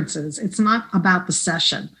conferences, it's not about the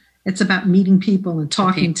session. It's about meeting people and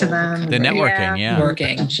talking to them. The networking,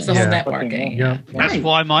 Working. It's the whole networking. That's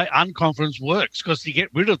why my unconference works, because you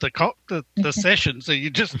get rid of the session, so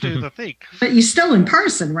you just do the thing. But you're still in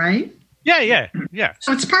person, right? Yeah.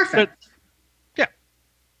 So it's perfect.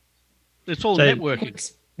 It's all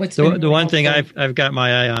networking. The one thing I've got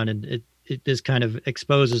my eye on, and it just kind of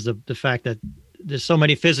exposes the fact that there's so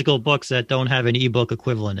many physical books that don't have an ebook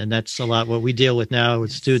equivalent, and that's a lot what we deal with now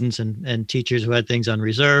with students and teachers who had things on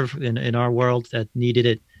reserve in our world that needed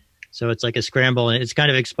it. So it's like a scramble, and it's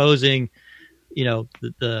kind of exposing,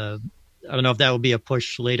 the I don't know if that will be a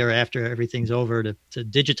push later after everything's over to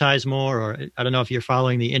digitize more, or I don't know if you're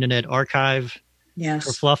following the Internet Archive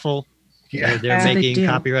for Fluffle. Yeah, they're making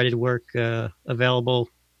copyrighted work available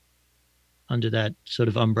under that sort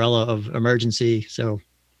of umbrella of emergency. So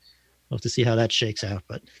we'll have to see how that shakes out.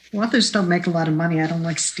 But authors don't make a lot of money. I don't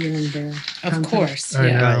like stealing their content. Of course.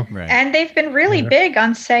 Yeah. Right. And they've been really big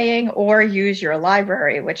on saying, or use your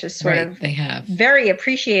library, which is sort of very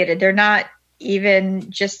appreciated. They're not even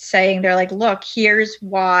just saying, they're like, look, here's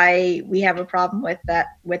why we have a problem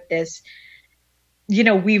with this.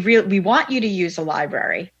 We want you to use a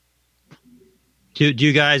library. Do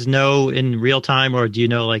you guys know in real time, or do you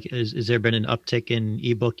know, like, is there been an uptick in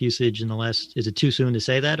ebook usage in the last? Is it too soon to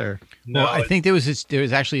say that, or? No, I think there was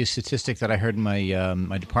actually a statistic that I heard in my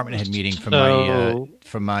my department head meeting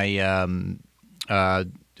from my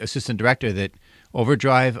assistant director that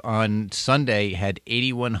Overdrive on Sunday had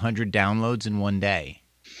 8,100 downloads in one day.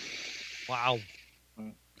 Wow.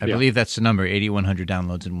 I believe that's the number, 8,100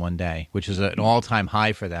 downloads in one day, which is an all-time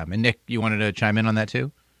high for them. And Nick, you wanted to chime in on that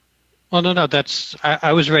too? Well, no, that's.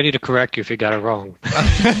 I was ready to correct you if you got it wrong.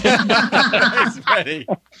 Ready.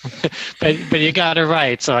 but you got it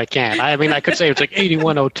right, so I can't. I mean, I could say it's like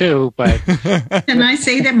 8,102, but. Can I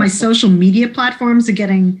say that my social media platforms are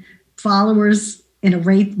getting followers in a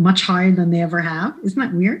rate much higher than they ever have? Isn't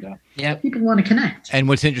that weird? Yeah. People want to connect. And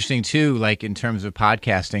what's interesting too, like in terms of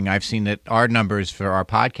podcasting, I've seen that our numbers for our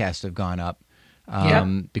podcast have gone up.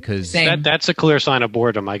 Because that's a clear sign of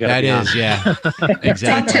boredom. I got that is, yeah,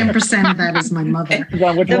 exactly. 10% of that is my mother.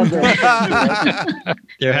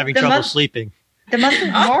 They're having trouble sleeping. The month of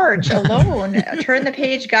March alone, Turn the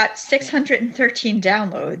Page got 613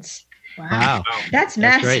 downloads. Wow. That's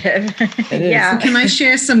massive. Yeah. So can I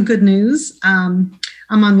share some good news? I'm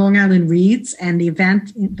on Long Island Reads, and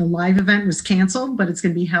the live event was canceled, but it's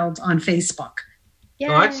going to be held on Facebook. Yay.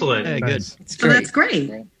 Oh, excellent. Hey, good. So that's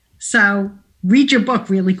great. So read your book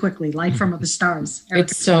really quickly, Light from Other Stars.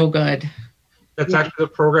 It's so good. That's actually the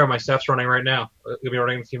program my staff's running right now. It'll be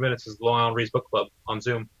running in a few minutes. Is the Long Island Reads Book Club on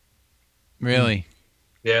Zoom. Really?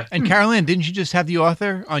 Yeah. And Carolyn, didn't you just have the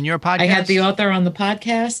author on your podcast? I had the author on the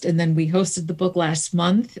podcast, and then we hosted the book last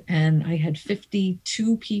month, and I had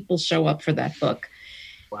 52 people show up for that book.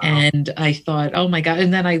 Wow. And I thought, oh my God.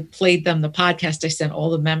 And then I played them the podcast. I sent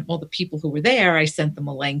all the people who were there, I sent them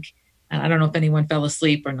a link. And I don't know if anyone fell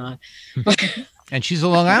asleep or not. And she's a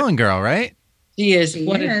Long Island girl, right? She is.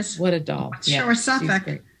 What a doll. Sure,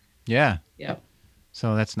 Suffolk. Yeah. Yep.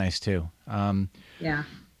 So that's nice too. Yeah.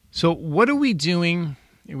 So what are we doing?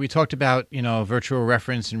 We talked about, virtual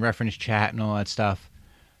reference and reference chat and all that stuff.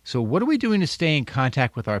 So what are we doing to stay in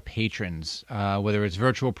contact with our patrons, whether it's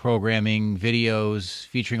virtual programming, videos,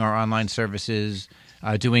 featuring our online services,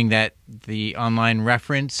 doing the online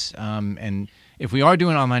reference, and if we are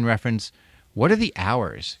doing online reference, what are the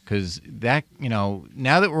hours? Because that, now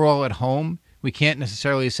that we're all at home, we can't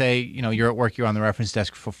necessarily say, you're at work, you're on the reference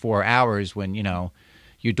desk for 4 hours when,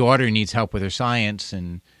 your daughter needs help with her science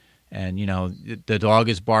and the dog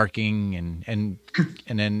is barking and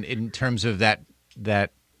then in terms of that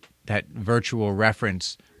that virtual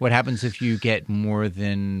reference, what happens if you get more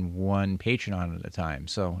than one patron on at a time?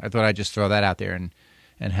 So I thought I'd just throw that out there and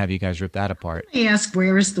have you guys rip that apart. Let me ask,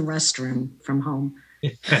 where is the restroom from home?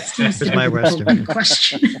 That's my restroom.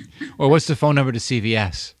 Question. Or what's the phone number to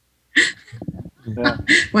CVS? Yeah.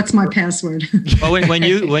 What's my password? Well, when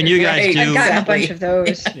you guys do, I've gotten a bunch of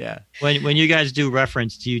those. Yeah. When you guys do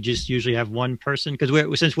reference, do you just usually have one person?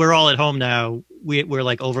 Because since we're all at home now, we're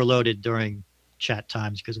like overloaded during chat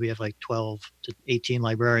times because we have like 12 to 18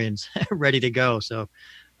 librarians ready to go. So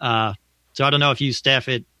I don't know if you staff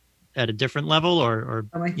it at a different level or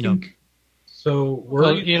you know. So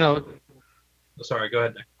sorry, go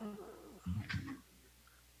ahead, Nick.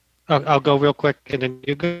 I'll go real quick and then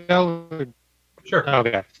you go. Sure.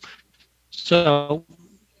 Okay. So,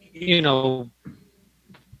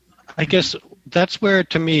 I guess that's where,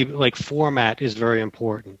 to me, like, format is very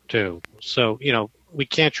important too. So, we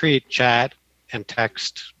can't treat chat and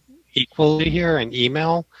text equally here, and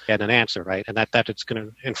email and an answer, right? And that it's going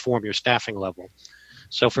to inform your staffing level.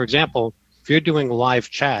 So, for example, if you're doing live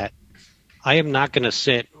chat, I am not going to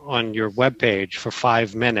sit on your webpage for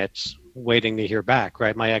 5 minutes waiting to hear back,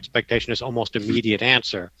 right? My expectation is almost immediate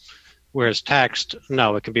answer. Whereas text,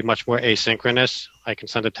 no, it can be much more asynchronous. I can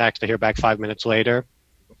send a text to hear back 5 minutes later.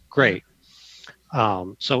 Great.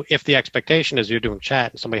 So if the expectation is you're doing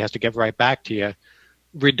chat and somebody has to get right back to you,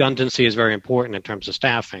 redundancy is very important in terms of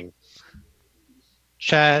staffing.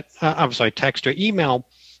 Text or email,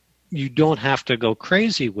 you don't have to go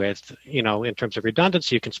crazy with, in terms of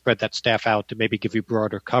redundancy. You can spread that staff out to maybe give you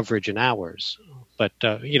broader coverage in hours. But,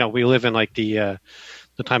 we live in like the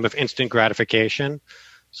time of instant gratification.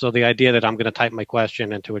 So the idea that I'm going to type my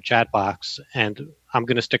question into a chat box and I'm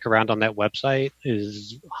going to stick around on that website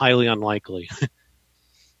is highly unlikely.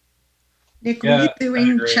 Nick, were you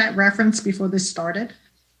doing chat reference before this started?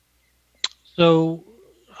 So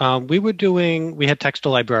we had Text to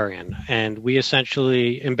Librarian, and we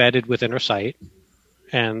essentially embedded within our site.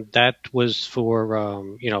 And that was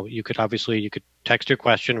for, you could text your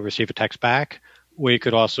question and receive a text back, or you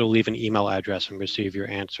could also leave an email address and receive your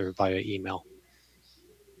answer via email.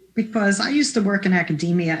 Because I used to work in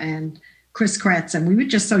academia and Chris Kretz, and we were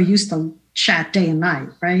just so used to chat day and night,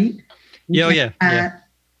 right? Yeah.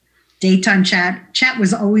 Daytime chat. Chat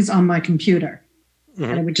was always on my computer,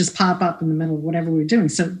 and it would just pop up in the middle of whatever we were doing.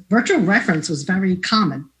 So virtual reference was very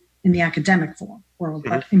common in the academic world,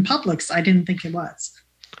 but in publics, I didn't think it was.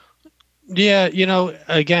 Yeah,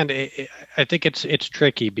 again, I think it's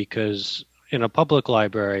tricky because in a public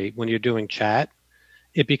library, when you're doing chat,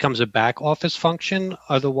 it becomes a back office function.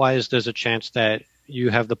 Otherwise, there's a chance that you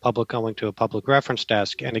have the public going to a public reference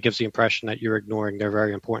desk, and it gives the impression that you're ignoring their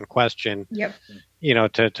very important question. Yep.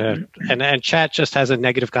 And chat just has a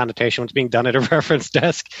negative connotation when it's being done at a reference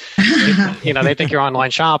desk. They think you're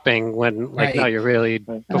online shopping when, no, you're really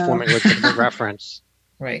performing legitimate reference.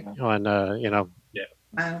 Right. On,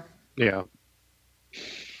 Wow. Yeah.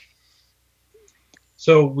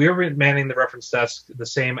 So we're manning the reference desk the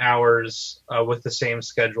same hours with the same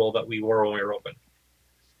schedule that we were when we were open.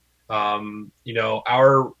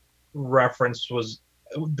 Our reference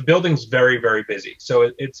the building's very, very busy.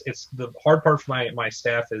 So it's the hard part for my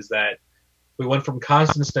staff is that we went from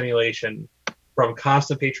constant stimulation, from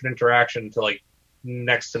constant patron interaction to like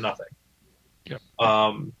next to nothing. Yep.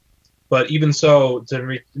 But even so,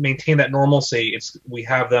 to maintain that normalcy, we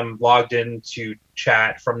have them logged into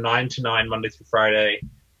chat from 9 to 9 Monday through Friday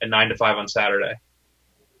and 9 to 5 on Saturday,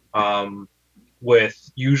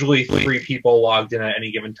 with usually 3 people logged in at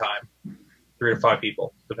any given time, 3 to 5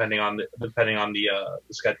 people, depending on the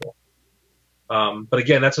schedule. But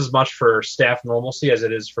again, that's as much for staff normalcy as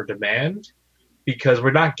it is for demand, because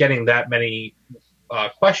we're not getting that many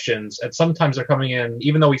questions, and sometimes they're coming in,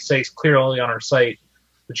 even though we say clearly on our site,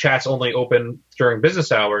 the chat's only open during business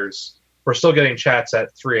hours, we're still getting chats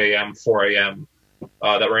at 3 a.m., 4 a.m.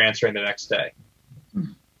 That we're answering the next day.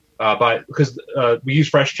 But because we use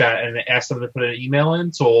Fresh Chat and ask them to put an email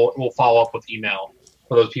in, so we'll follow up with email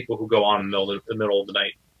for those people who go on in the middle of the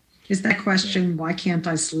night. Is that question, why can't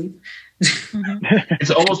I sleep?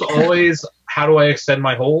 It's almost always, how do I extend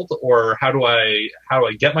my hold, or how do I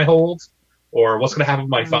get my hold, or what's going to happen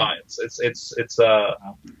with my fines? It's a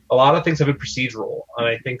lot of things have been procedural, and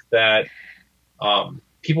I think that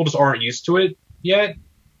people just aren't used to it yet.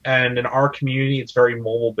 And in our community, it's very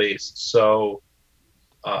mobile based. So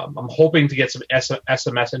I'm hoping to get some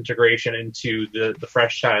SMS integration into the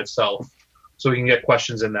Fresh Chat itself, so we can get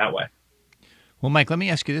questions in that way. Well, Mike, let me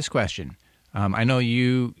ask you this question. I know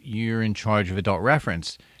you're in charge of adult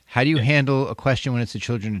reference. How do you handle a question when it's a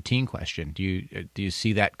children or teen question? Do you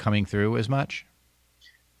see that coming through as much?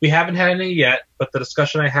 We haven't had any yet, but the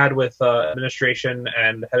discussion I had with administration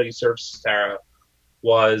and head of youth services, Tara,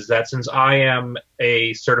 was that since I am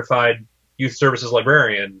a certified youth services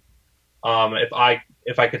librarian, if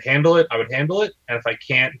I could handle it, I would handle it, and if I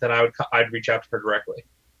can't, then I'd reach out to her directly.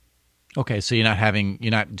 Okay, so you're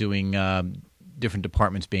not doing different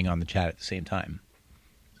departments being on the chat at the same time.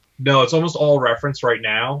 No, it's almost all reference right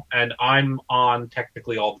now, and I'm on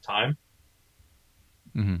technically all the time.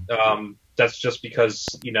 Mm-hmm. That's just because,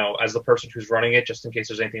 as the person who's running it, just in case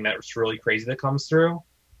there's anything that's really crazy that comes through,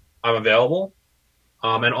 I'm available.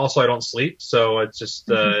 And also I don't sleep, so it's just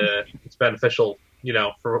it's beneficial,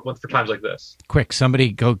 for times like this. Quick,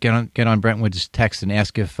 somebody go get on Brentwood's text and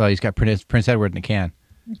ask if he's got Prince Edward in a can.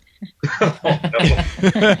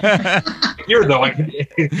 Here though,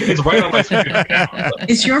 it's right on my screen right now. So.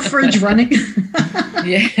 Is your fridge running?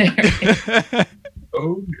 Yeah.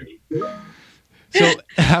 Oh. So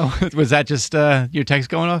how was that? Just your text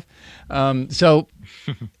going off? So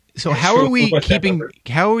how are we keeping?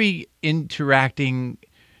 How are we interacting?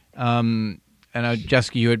 I know,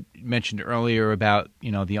 Jessikah, you had mentioned earlier about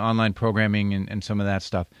the online programming and some of that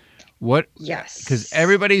stuff. Yes. Because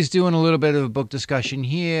everybody's doing a little bit of a book discussion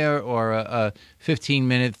here, or a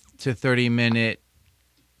 15-minute to 30-minute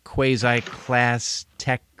quasi-class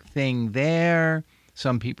tech thing there.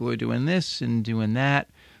 Some people are doing this and doing that.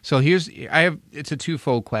 So it's a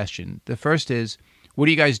twofold question. The first is, what are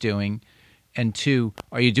you guys doing? And two,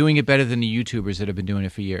 are you doing it better than the YouTubers that have been doing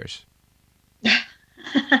it for years?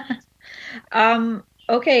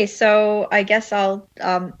 Okay, so I guess I'll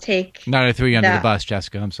take. Not I threw you under the bus,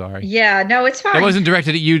 Jessikah. I'm sorry. Yeah, no, it's fine. It wasn't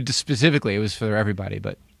directed at you specifically. It was for everybody,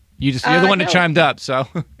 but you're the one that chimed up. So.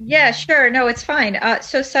 Yeah, sure. No, it's fine.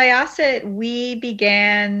 So Syosset, we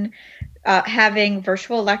began having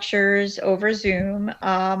virtual lectures over Zoom,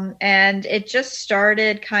 and it just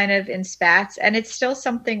started kind of in spats, and it's still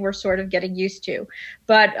something we're sort of getting used to.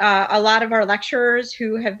 But a lot of our lecturers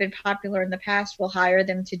who have been popular in the past will hire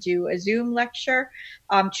them to do a Zoom lecture.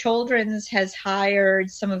 Children's has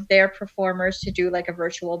hired some of their performers to do like a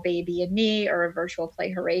virtual Baby and Me or a virtual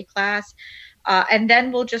Play Hooray class. And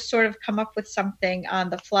then we'll just sort of come up with something on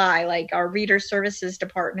the fly. Like our reader services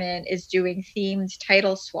department is doing themed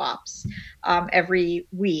title swaps every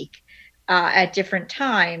week at different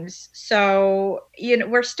times. So,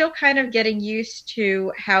 we're still kind of getting used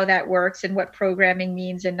to how that works and what programming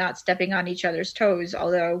means and not stepping on each other's toes.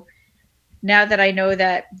 Although now that I know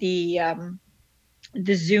that the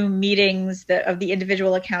Zoom meetings of the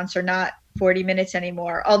individual accounts are not 40 minutes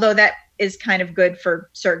anymore, although that is kind of good for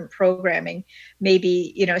certain programming.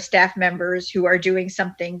 Maybe, staff members who are doing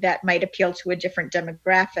something that might appeal to a different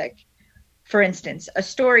demographic. For instance, a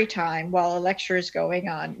story time while a lecture is going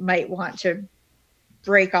on might want to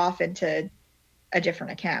break off into a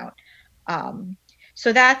different account.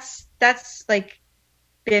 So that's like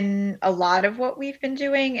been a lot of what we've been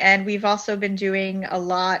doing. And we've also been doing a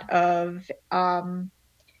lot of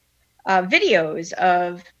videos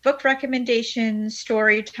of book recommendations,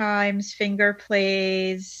 story times, finger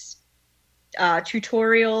plays,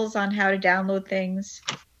 tutorials on how to download things.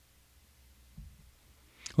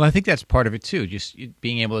 Well, I think that's part of it too, just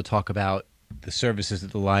being able to talk about the services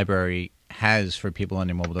that the library has for people on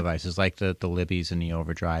their mobile devices, like the Libby's and the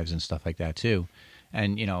Overdrives and stuff like that too.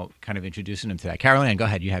 And, kind of introducing them to that. Caroline, go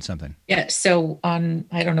ahead. You had something. Yeah. So on,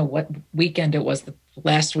 I don't know what weekend it was, the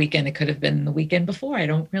last weekend, it could have been the weekend before. I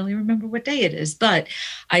don't really remember what day it is, but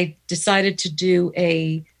I decided to do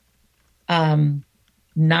a,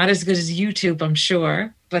 not as good as YouTube, I'm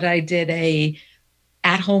sure, but I did a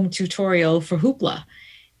at-home tutorial for Hoopla.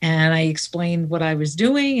 And I explained what I was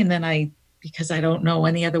doing. And then because I don't know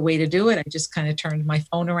any other way to do it, I just kind of turned my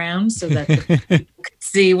phone around so that people could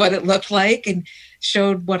see what it looked like and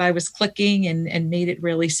showed what I was clicking and made it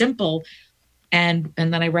really simple. And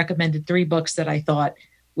then I recommended 3 books that I thought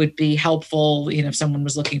would be helpful. If someone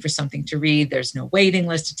was looking for something to read, there's no waiting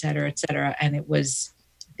list, et cetera, et cetera. And it was,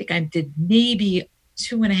 I think I did maybe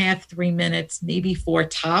 2.5, 3 minutes, maybe 4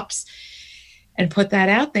 tops, and put that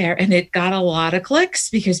out there. And it got a lot of clicks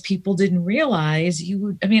because people didn't realize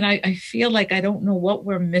I feel like I don't know what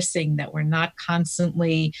we're missing, that we're not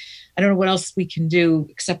constantly, I don't know what else we can do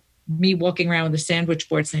except me walking around with a sandwich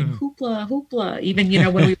board saying, hoopla, hoopla. Even,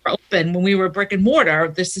 when we were open, when we were brick and mortar,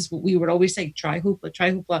 this is what we would always say, try hoopla, try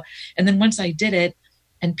hoopla. And then once I did it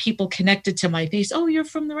and people connected to my face, oh, you're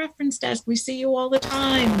from the reference desk, we see you all the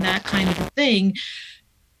time, and that kind of a thing,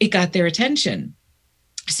 it got their attention.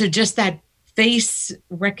 So just that face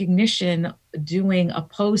recognition, doing a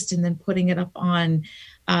post and then putting it up on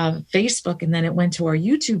Facebook, and then it went to our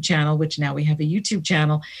YouTube channel, which now we have a YouTube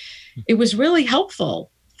channel. It was really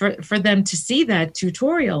helpful for them to see that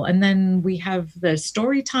tutorial. And then we have the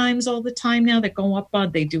story times all the time now that go up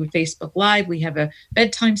on, they do a Facebook Live. We have a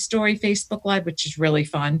bedtime story Facebook Live, which is really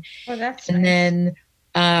fun. Oh, that's and nice.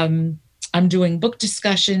 Then I'm doing book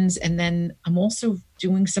discussions, and then I'm also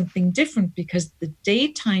doing something different because the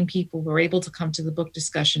daytime people were able to come to the book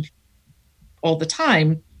discussion all the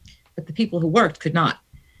time, but the people who worked could not.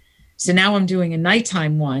 So now I'm doing a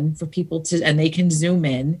nighttime one for people and they can Zoom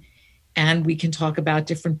in, and we can talk about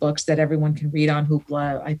different books that everyone can read on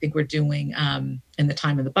Hoopla. I think we're doing In the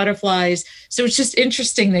Time of the Butterflies. So it's just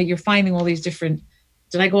interesting that you're finding all these different.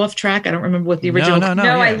 Did I go off track? I don't remember what the original. No,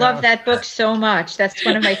 I love that book so much. That's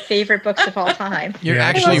one of my favorite books of all time. You're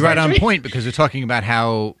actually right on point, because we're talking about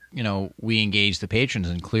how, we engage the patrons,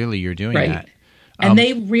 and clearly you're doing that. And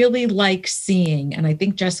they really like seeing, and I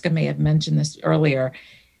think Jessikah may have mentioned this earlier,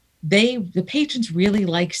 the patrons really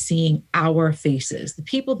like seeing our faces. The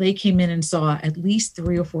people they came in and saw at least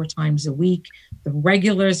 3 or 4 times a week. The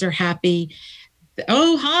regulars are happy.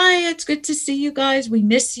 Oh, hi, it's good to see you guys. We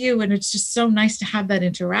miss you. And it's just so nice to have that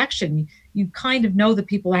interaction. You kind of know that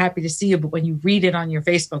people are happy to see you, but when you read it on your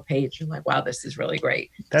Facebook page, you're like, wow, this is really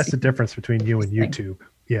great. That's the difference between you and YouTube.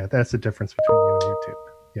 Yeah, that's the difference between you and YouTube.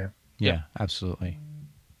 Yeah. Yeah, absolutely.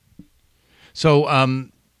 So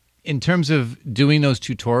in terms of doing those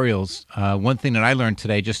tutorials, one thing that I learned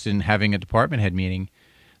today just in having a department head meeting,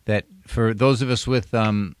 that for those of us with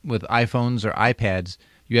iPhones or iPads,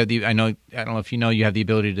 you have I don't know if you know, you have the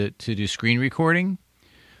ability to do screen recording.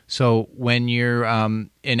 So when you're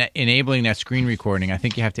enabling that screen recording, I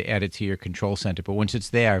think you have to add it to your control center. But once it's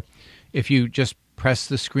there, if you just press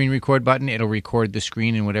the screen record button, it'll record the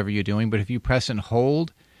screen and whatever you're doing. But if you press and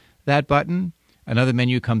hold that button, another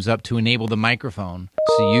menu comes up to enable the microphone,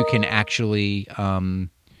 so you can actually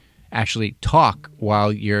talk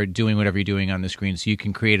while you're doing whatever you're doing on the screen. So you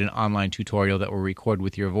can create an online tutorial that will record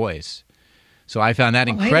with your voice. So I found that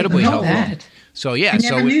incredibly helpful. That. So yeah, I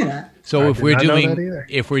never knew that. So if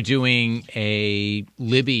we're doing a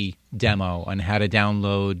Libby demo on how to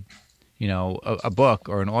download, a book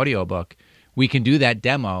or an audio book, we can do that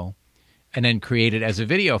demo and then create it as a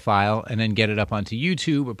video file and then get it up onto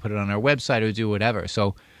YouTube or put it on our website or do whatever.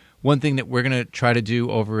 So one thing that we're going to try to do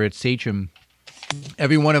over at Sachem,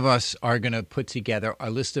 every one of us are going to put together a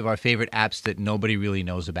list of our favorite apps that nobody really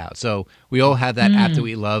knows about. So we all have that app that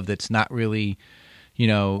we love that's not really,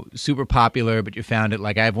 super popular, but you found it.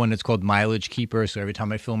 Like I have one that's called Mileage Keeper. So every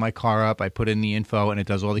time I fill my car up, I put in the info and it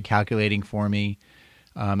does all the calculating for me.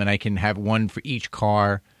 And I can have one for each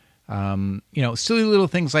car. Silly little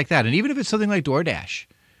things like that. And even if it's something like DoorDash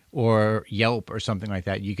or Yelp or something like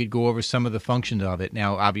that, you could go over some of the functions of it.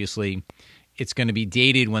 Now, obviously, it's going to be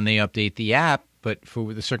dated when they update the app, but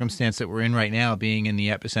for the circumstance that we're in right now, being in the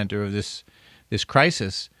epicenter of this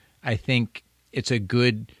crisis, I think it's a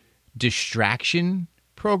good distraction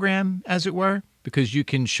program, as it were, because you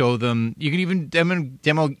can show them, you can even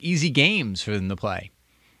demo easy games for them to play.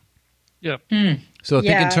 Yeah. So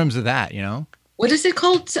think in terms of that, What is it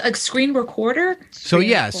called? A screen recorder? So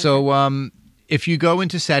if you go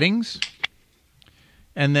into settings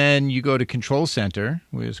and then you go to control center,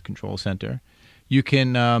 where's control center? You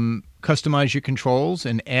can customize your controls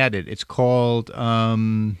and add it. It's called,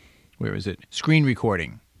 where is it? Screen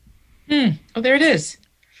recording. Oh, there it is.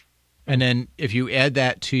 And then if you add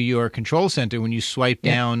that to your control center, when you swipe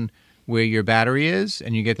down where your battery is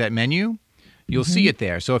and you get that menu, you'll see it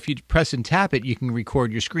there. So if you press and tap it, you can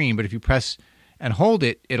record your screen. But if you press and hold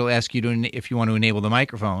it, it'll ask you if you want to enable the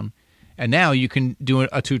microphone. And now you can do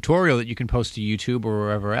a tutorial that you can post to YouTube or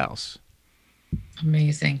wherever else.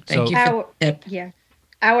 Amazing. Thank you for the tip. Yeah.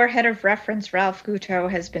 Our head of reference, Ralph Guto,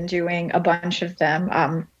 has been doing a bunch of them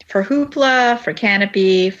for Hoopla, for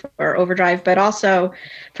Canopy, for Overdrive, but also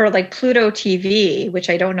for like Pluto TV,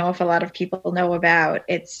 which I don't know if a lot of people know about.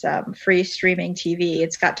 It's free streaming TV.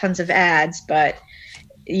 It's got tons of ads, but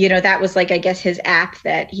that was like, I guess, his app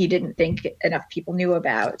that he didn't think enough people knew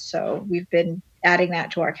about. So we've been adding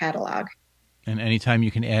that to our catalog. And anytime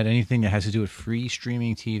you can add anything that has to do with free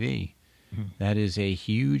streaming TV, that is a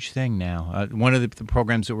huge thing now. One of the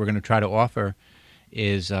programs that we're going to try to offer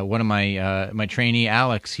is one of my trainee,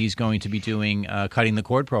 Alex. He's going to be doing Cutting the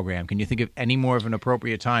Cord program. Can you think of any more of an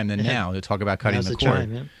appropriate time than now to talk about cutting the cord?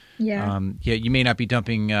 Time, yeah. You may not be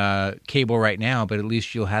dumping cable right now, but at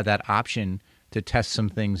least you'll have that option to test some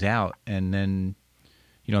things out and then,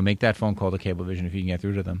 make that phone call to Cablevision if you can get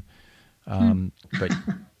through to them. But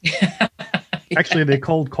actually, they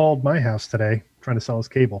called my house today trying to sell us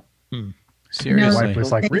cable. Seriously, my wife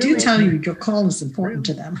was like, they do tell you your call is important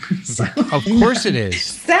to them. So. Of course it is.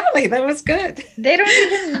 Sounds Really, that was good. They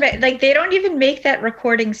don't even make that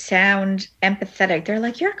recording sound empathetic. They're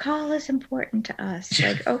like, your call is important to us.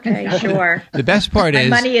 Like, okay, sure. The best part is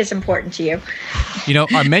money is important to you.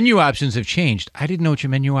 Our menu options have changed. I didn't know what your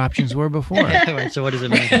menu options were before. So what does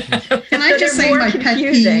it mean? Can I just say my pet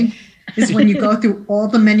peeve is when you go through all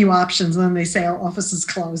the menu options and then they say our office is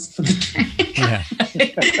closed for the day.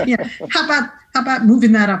 Yeah. How about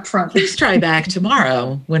moving that up front? Please try back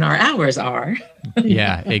tomorrow when our hours are.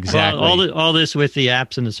 Yeah, exactly. Well, all this with the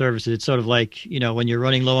apps and the services, it's sort of like, when you're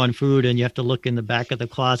running low on food and you have to look in the back of the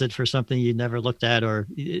closet for something you never looked at, or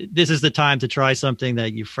this is the time to try something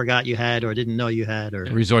that you forgot you had or didn't know you had, or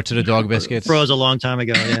resort to the dog biscuits. Froze a long time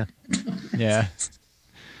ago, yeah. Yeah.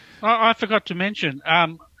 I forgot to mention,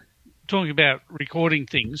 talking about recording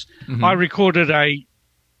things, I recorded a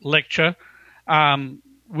lecture,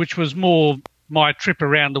 which was more my trip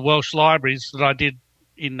around the Welsh libraries that I did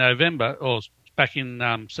in November or back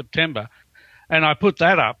in September. And I put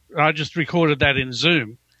that up. I just recorded that in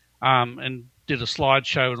Zoom and did a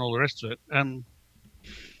slideshow and all the rest of it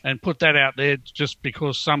and put that out there just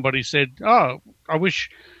because somebody said, oh, I wish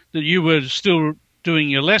that you were still doing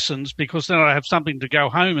your lessons because then I have something to go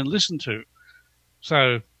home and listen to.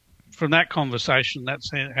 So from that conversation, that's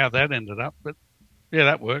how that ended up. But, yeah,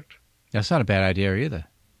 that worked. That's not a bad idea either.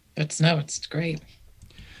 It's great.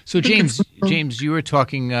 So, James, you were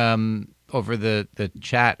talking over the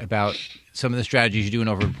chat about some of the strategies you're doing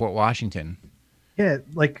over in Port Washington. Yeah,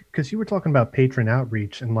 because you were talking about patron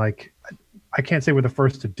outreach, and I can't say we're the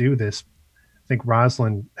first to do this. I think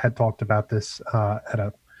Rosalind had talked about this at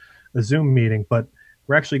a Zoom meeting, but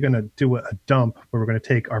we're actually going to do a dump where we're going to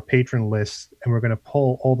take our patron list and we're going to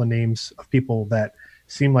pull all the names of people that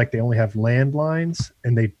seem like they only have landlines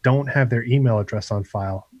and they don't have their email address on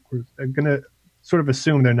file. We're going to sort of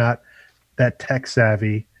assume they're not that tech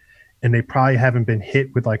savvy and they probably haven't been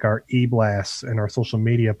hit with our e-blasts and our social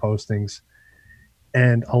media postings.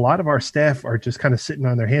 And a lot of our staff are just kind of sitting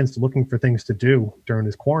on their hands looking for things to do during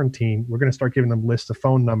this quarantine. We're going to start giving them lists of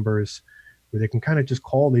phone numbers where they can kind of just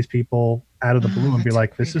call these people out of the blue and be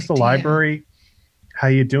like, this is the library. How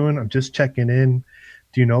you doing? I'm just checking in.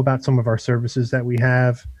 Do you know about some of our services that we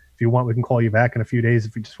have? If you want, we can call you back in a few days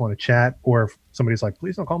if you just want to chat. Or if somebody's like,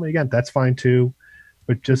 please don't call me again, that's fine too.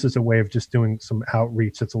 But just as a way of just doing some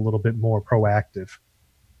outreach that's a little bit more proactive.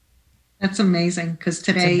 That's amazing because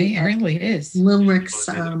today it really is. LILRC's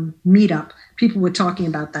meetup, people were talking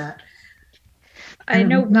about that. I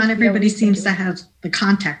know not everybody seems to have the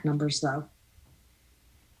contact numbers though.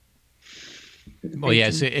 Well, yeah,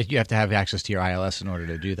 you have to have access to your ILS in order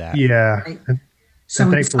to do that. Yeah. Right.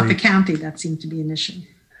 So in Suffolk County, that seemed to be an issue.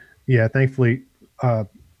 Yeah, thankfully,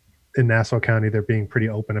 in Nassau County, they're being pretty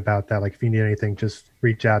open about that. If you need anything, just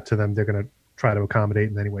reach out to them. They're going to try to accommodate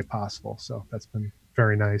in any way possible. So that's been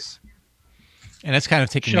very nice. And that's kind of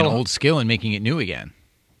taking an old skill and making it new again.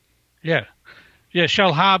 Yeah. Yeah,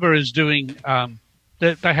 Shell Harbour is doing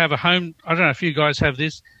they have a home. I don't know if you guys have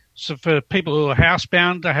this. So for people who are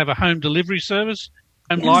housebound, they have a home delivery service,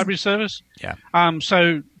 library service. Yeah.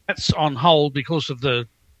 So that's on hold because of the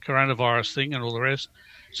coronavirus thing and all the rest.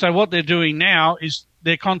 So what they're doing now is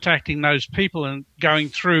they're contacting those people and going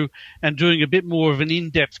through and doing a bit more of an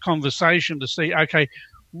in-depth conversation to see, okay,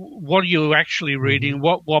 what are you actually reading?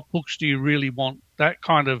 What books do you really want? That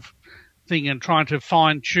kind of thing, and trying to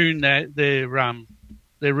fine-tune their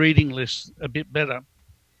reading list a bit better.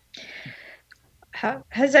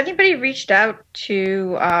 Has anybody reached out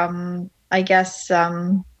to,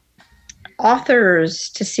 authors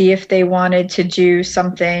to see if they wanted to do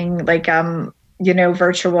something like,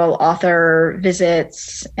 virtual author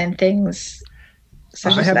visits and things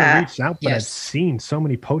such as that? I haven't reached out, but I've seen so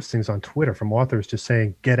many postings on Twitter from authors just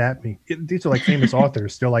saying, get at me. These are famous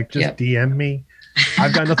authors. They're like, just DM me.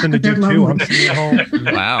 I've got nothing to do too. I'm sitting at home.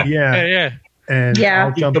 Wow. Yeah. And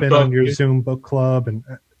I'll jump in on your Zoom book club.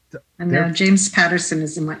 And James Patterson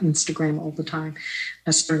is in my Instagram all the time.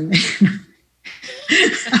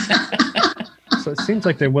 So it seems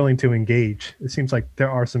like they're willing to engage. It seems like there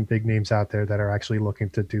are some big names out there that are actually looking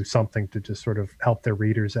to do something to just sort of help their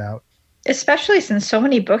readers out. Especially since so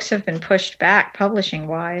many books have been pushed back publishing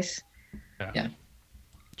wise. Yeah.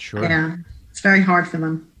 Sure. Yeah. It's very hard for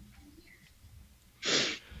them.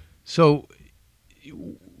 So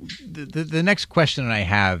the next question I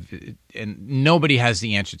have, and nobody has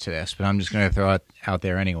the answer to this, but I'm just going to throw it out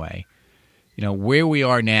there anyway. Where we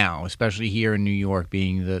are now, especially here in New York,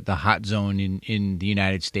 being the hot zone in the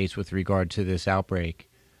United States with regard to this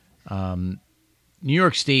outbreak, New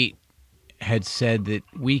York State had said that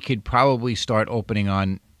we could probably start opening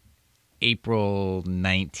on April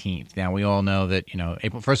 19th. Now, we all know that,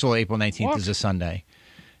 April 19th is a Sunday.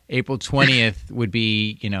 April 20th would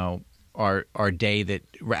be, our day that,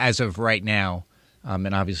 as of right now,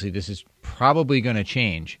 and obviously this is probably going to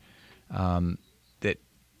change, that,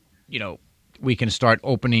 we can start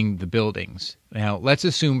opening the buildings. Now, let's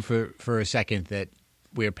assume for a second that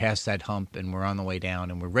we're past that hump and we're on the way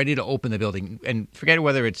down and we're ready to open the building. And forget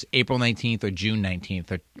whether it's April 19th or June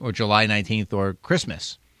 19th or July 19th or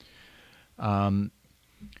Christmas.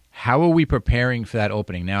 How are we preparing for that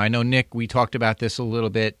opening? Now, I know, Nick, we talked about this a little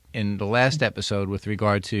bit in the last episode with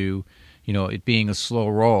regard to, it being a slow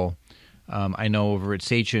roll. I know over at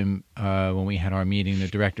Sachem, when we had our meeting, the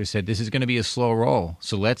director said, this is going to be a slow roll.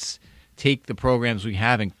 So let's take the programs we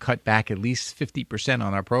have and cut back at least 50%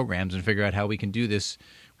 on our programs and figure out how we can do this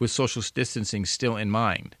with social distancing still in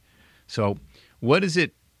mind. So what does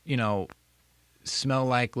it, smell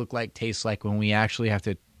like, look like, taste like when we actually have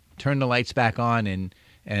to turn the lights back on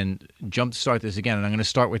and jump start this again? And I'm going to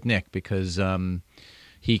start with Nick because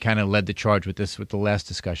he kind of led the charge with this with the last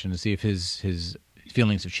discussion to see if his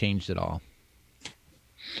feelings have changed at all.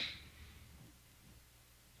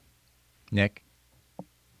 Nick?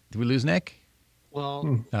 Did we lose Nick?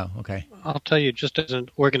 Well, oh, okay. I'll tell you, just as an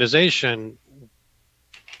organization,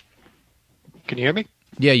 can you hear me?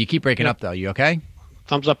 Yeah, you keep breaking up, though. You okay?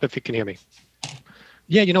 Thumbs up if you can hear me.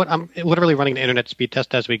 Yeah, you know what? I'm literally running an internet speed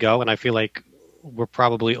test as we go, and I feel like we're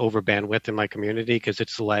probably over bandwidth in my community because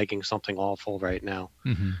it's lagging something awful right now.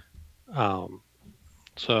 Mm-hmm.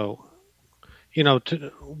 So,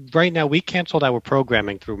 right now we canceled our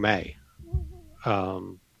programming through May.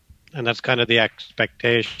 And that's kind of the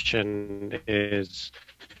expectation is,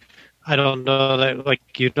 I don't know that,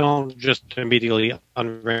 you don't just immediately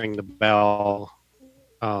unring the bell.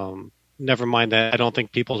 Never mind that I don't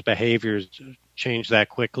think people's behaviors change that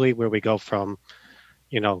quickly where we go from,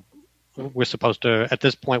 we're supposed to, at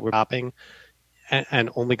this point, we're shopping and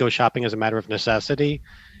only go shopping as a matter of necessity.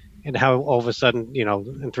 And how all of a sudden,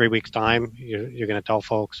 in 3 weeks' time, you're going to tell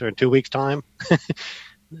folks, or in 2 weeks' time,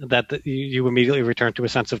 that you immediately return to a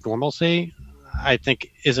sense of normalcy, I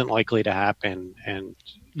think isn't likely to happen. And,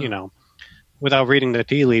 without reading the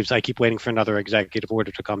tea leaves, I keep waiting for another executive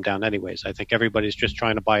order to come down anyways. I think everybody's just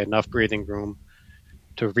trying to buy enough breathing room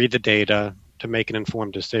to read the data, to make an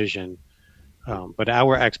informed decision. But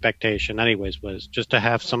our expectation anyways was just to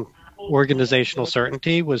have some organizational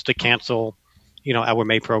certainty, was to cancel, our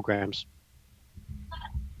May programs.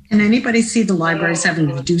 Can anybody see the libraries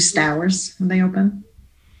having reduced hours when they open?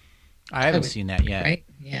 I haven't seen that yet. Right?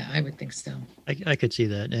 Yeah, I would think so. I could see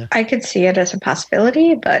that, yeah. I could see it as a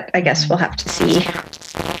possibility, but I guess we'll have to see.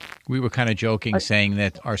 We were kind of joking, saying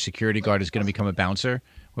that our security guard is going to become a bouncer,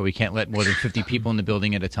 where we can't let more than 50 people in the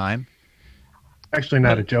building at a time. Actually,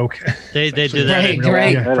 not a joke. They do that.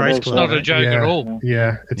 Right. It's not a joke at all.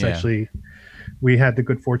 Yeah, it's actually, we had the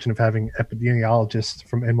good fortune of having epidemiologists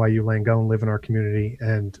from NYU Langone live in our community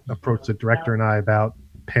and approach the director and I about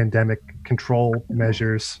pandemic control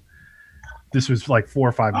measures. This was like 4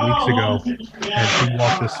 or 5 weeks ago, and he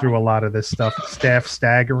walked us through a lot of this stuff. Staff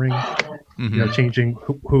staggering, changing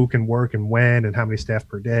who can work and when, and how many staff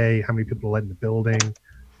per day, how many people to let in the building,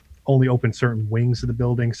 only open certain wings of the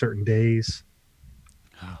building, certain days.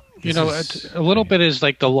 A little bit is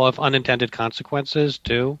like the law of unintended consequences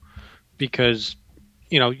too, because,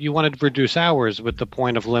 you wanted to reduce hours with the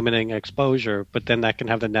point of limiting exposure, but then that can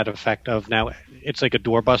have the net effect of now it's like a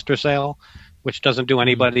doorbuster sale, which doesn't do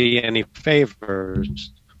anybody any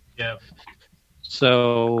favors. Yeah.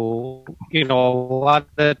 So, a lot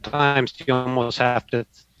of times you almost have to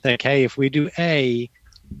think, hey, if we do A,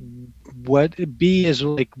 what B is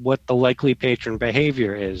like what the likely patron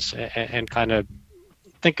behavior is, and kind of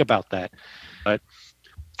think about that. But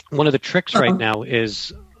one of the tricks right now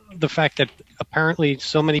is the fact that apparently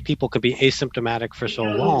so many people could be asymptomatic for so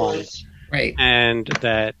long. Right. And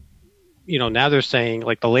that, now they're saying,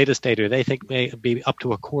 like the latest data, they think may be up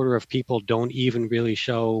to a quarter of people don't even really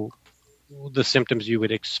show the symptoms you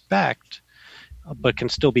would expect, but can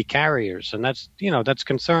still be carriers. And that's, that's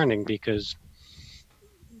concerning because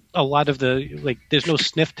a lot of there's no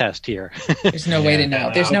sniff test here. There's no way to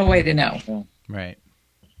know. There's no way to know. Right.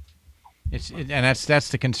 And that's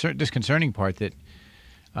the disconcerting part that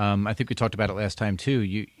I think we talked about it last time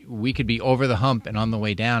too. We could be over the hump and on the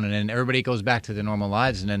way down, and then everybody goes back to their normal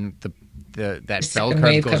lives, and then that bell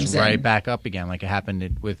curve goes right back up again, like it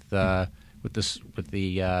happened with the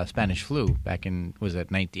Spanish flu back in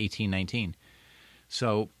 1819.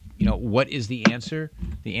 So what is the answer?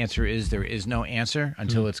 The answer is there is no answer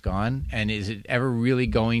until it's gone. And is it ever really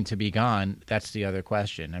going to be gone? That's the other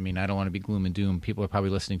question. I mean, I don't want to be gloom and doom. People are probably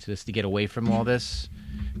listening to this to get away from all this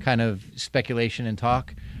kind of speculation and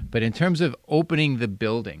talk. But in terms of opening the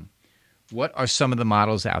building, what are some of the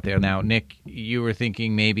models out there now? Nick, you were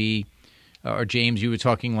thinking maybe, or James, you were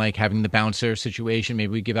talking like having the bouncer situation.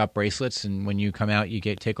 Maybe we give out bracelets, and when you come out, you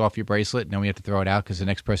take off your bracelet, and then we have to throw it out because the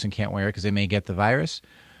next person can't wear it because they may get the virus.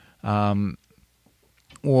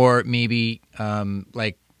 Or maybe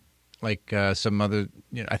like some other,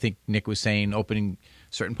 I think Nick was saying opening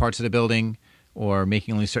certain parts of the building or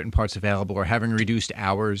making only certain parts available or having reduced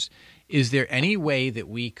hours. Is there any way that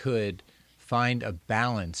we could find a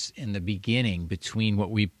balance in the beginning between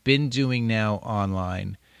what we've been doing now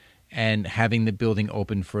online and having the building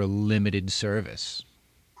open for a limited service?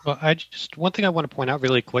 Well, one thing I want to point out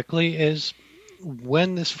really quickly is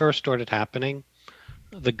when this first started happening,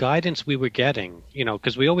 the guidance we were getting,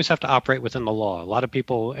 because we always have to operate within the law. A lot of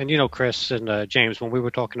people, and Chris and James, when we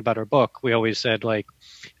were talking about our book, we always said, like,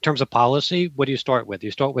 in terms of policy, what do you start with?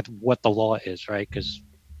 You start with what the law is, right? Because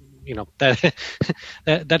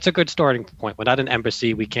that's a good starting point. We're not an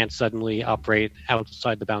embassy. We can't suddenly operate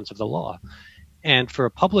outside the bounds of the law. And for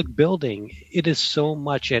a public building, it is so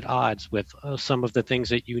much at odds with some of the things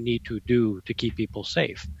that you need to do to keep people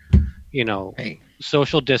safe. Right.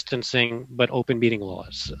 Social distancing, but open meeting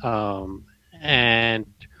laws. And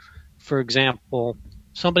for example,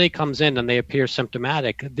 somebody comes in and they appear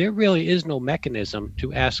symptomatic. There really is no mechanism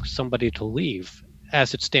to ask somebody to leave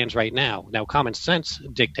as it stands right now. Now, common sense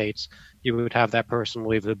dictates you would have that person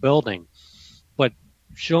leave the building. But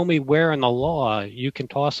show me where in the law you can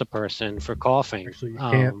toss a person for coughing. Actually, you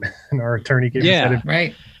can't. And our attorney gave us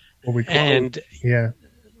right. What we call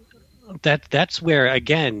that's where,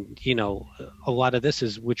 again, a lot of this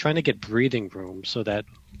is we're trying to get breathing room so that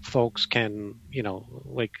folks can,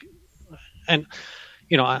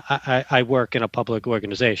 I work in a public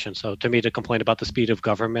organization, so to me to complain about the speed of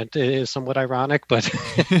government is somewhat ironic, but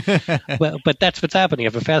but that's what's happening. You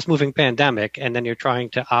have a fast-moving pandemic, and then you're trying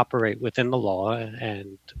to operate within the law,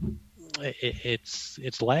 and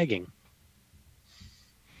it's lagging.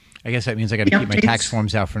 I guess that means I got to keep my tax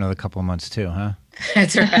forms out for another couple of months too, huh?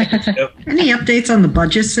 That's right. Any updates on the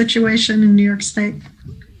budget situation in New York State?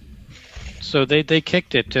 So they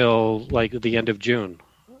kicked it till like the end of June.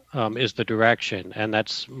 Is the direction, and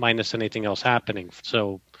that's minus anything else happening.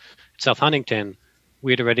 So at South Huntington,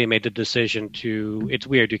 we had already made the decision to, it's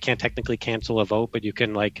weird, you can't technically cancel a vote, but you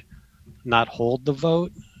can not hold the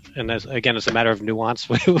vote. And it's a matter of nuance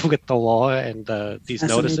with the law and these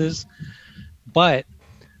notices. But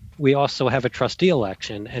we also have a trustee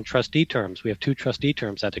election and trustee terms. We have 2 trustee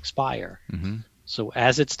terms that expire. Mm-hmm. So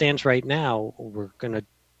as it stands right now, we're going to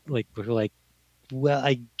well,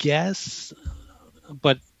 I guess,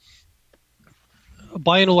 but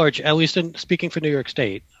by and large, at least speaking for New York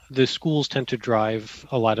State, the schools tend to drive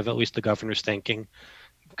a lot of at least the governor's thinking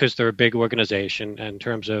because they're a big organization. And in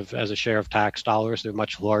terms of as a share of tax dollars, they're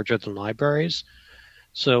much larger than libraries.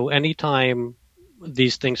 So anytime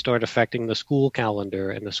these things start affecting the school calendar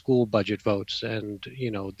and the school budget votes and,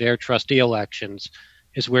 their trustee elections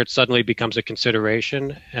is where it suddenly becomes a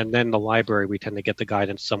consideration. And then the library, we tend to get the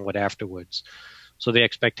guidance somewhat afterwards. So the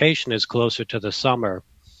expectation is closer to the summer.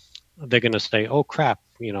 They're going to say, "Oh crap,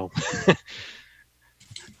 we're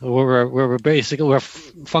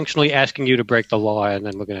functionally asking you to break the law, and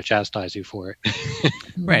then we're going to chastise you for it."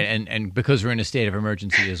 Right, and because we're in a state of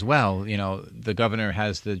emergency as well, the governor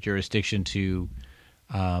has the jurisdiction to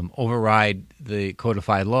override the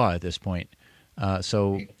codified law at this point.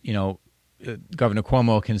 So Governor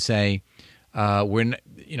Cuomo can say,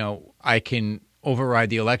 I can override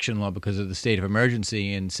the election law because of the state of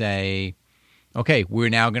emergency and say, okay, we're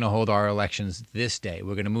now going to hold our elections this day.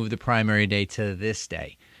 We're going to move the primary day to this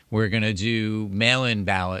day. We're going to do mail-in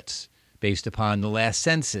ballots based upon the last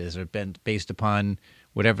census or based upon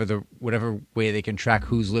whatever way they can track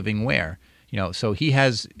who's living where. So he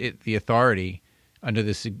has the authority under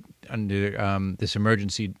this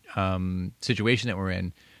emergency situation that we're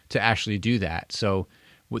in to actually do that. So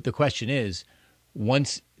what the question is,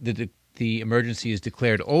 once the emergency is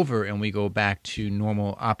declared over and we go back to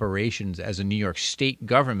normal operations as a New York State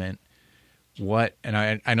government,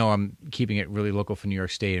 and I know I'm keeping it really local for New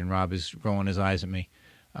York State, and Rob is rolling his eyes at me.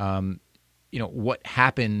 What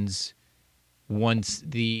happens once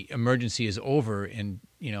the emergency is over, and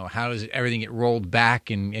how does everything get rolled back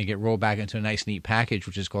and get rolled back into a nice neat package,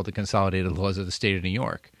 which is called the Consolidated Laws of the State of New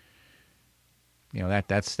York?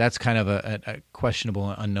 That's kind of a questionable,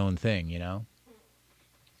 unknown thing,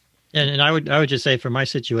 And I would just say for my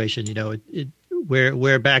situation,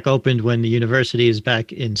 we're back opened when the university is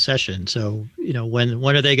back in session. So,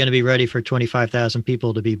 when are they going to be ready for 25,000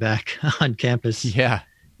 people to be back on campus? Yeah,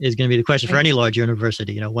 is going to be the question for any large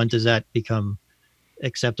university. When does that become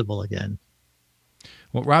acceptable again?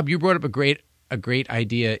 Well, Rob, you brought up a great a great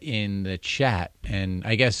idea in the chat, and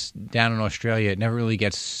I guess down in Australia it never really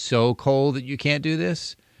gets so cold that you can't do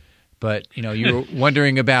this. But you're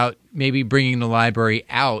wondering about maybe bringing the library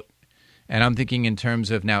out, and I'm thinking in terms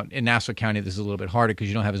of now in Nassau County this is a little bit harder because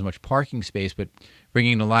you don't have as much parking space, but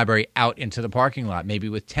bringing the library out into the parking lot, maybe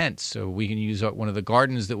with tents, so we can use one of the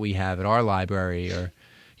gardens that we have at our library, or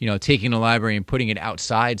taking the library and putting it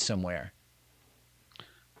outside somewhere,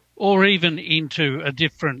 or even into a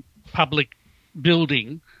different public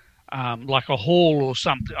building, like a hall or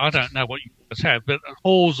something. I don't know what you guys have, but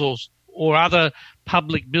halls or other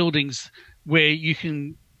public buildings where you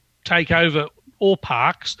can take over, or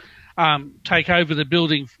parks, take over the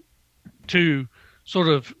building to sort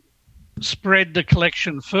of spread the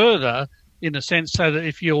collection further, in a sense, so that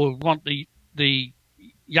if you want the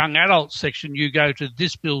young adult section, you go to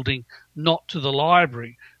this building, not to the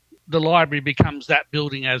library. The library becomes that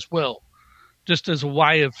building as well, just as a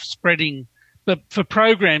way of spreading. But for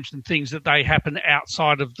programs and things that they happen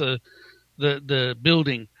outside of the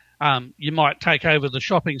building, you might take over the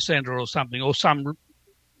shopping centre or something, or some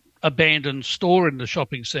abandoned store in the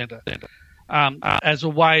shopping centre, as a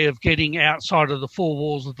way of getting outside of the four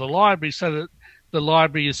walls of the library, so that the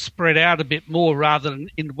library is spread out a bit more rather than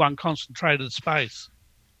in one concentrated space.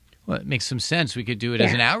 Well, it makes some sense. We could do it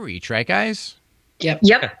as an outreach, right, guys?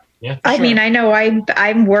 Yep. Yeah, I mean, I know I'm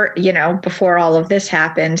before all of this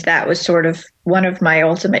happened, that was sort of one of my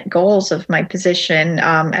ultimate goals of my position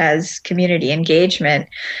as community engagement.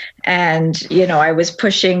 And, I was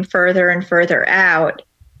pushing further and further out,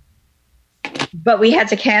 but we had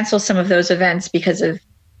to cancel some of those events because of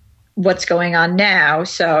what's going on now.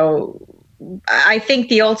 So I think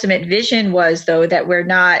the ultimate vision was, though, that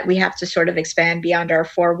we have to sort of expand beyond our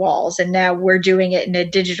four walls. And now we're doing it in a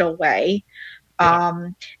digital way.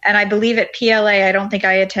 And I believe at PLA, I don't think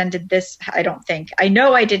I attended this. I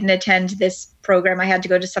know I didn't attend this program. I had to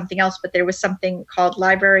go to something else, but there was something called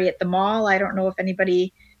Library at the Mall. I don't know if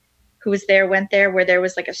anybody who was there went there, where there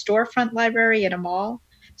was like a storefront library in a mall.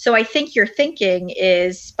 So I think your thinking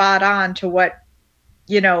is spot on to what,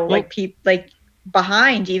 like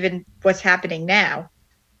behind even what's happening now.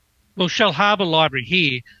 Well, Shell Harbour Library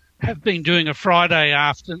here have been doing a Friday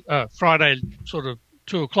sort of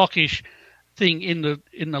 2:00-ish thing in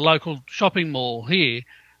the local shopping mall here,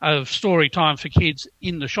 of story time for kids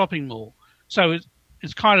in the shopping mall. So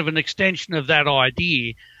it's kind of an extension of that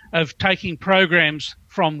idea of taking programs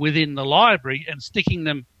from within the library and sticking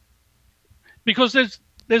them, because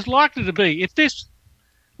there's likely to be, if this,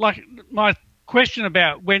 like my question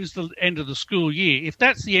about when's the end of the school year, if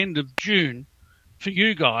that's the end of June for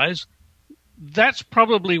you guys, that's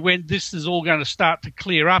probably when this is all going to start to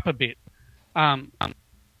clear up a bit.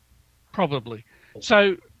 Probably.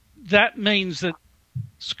 So that means that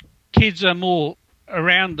kids are more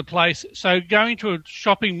around the place. So going to a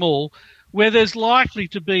shopping mall where there's likely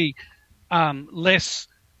to be less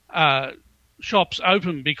shops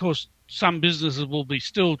open, because some businesses will be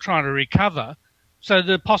still trying to recover. So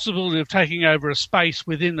the possibility of taking over a space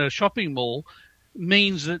within a shopping mall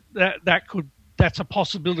means that's a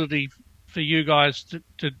possibility for you guys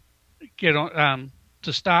to get on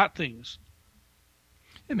to start things.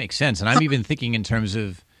 It makes sense. And I'm even thinking in terms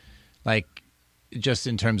of, like, just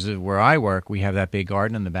in terms of where I work, we have that big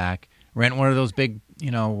garden in the back. Rent one of those big,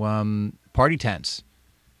 party tents.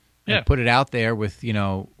 Yeah. And put it out there with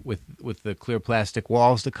the clear plastic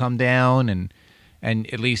walls to come down, and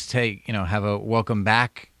at least have a welcome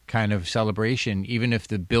back kind of celebration, even if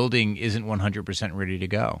the building isn't 100% ready to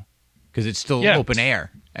go, because it's still open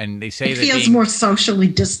air. And they say it feels more socially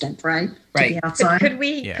distant, right? Right. Could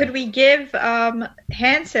we give hand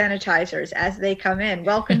sanitizers as they come in?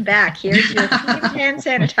 Welcome back. Here's your hand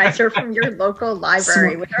sanitizer from your local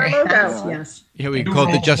library with our logo. Yes. Yeah, we call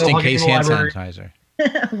it the just in case hand sanitizer.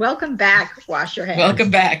 Welcome back. Wash your hands. Welcome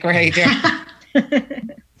back. Right.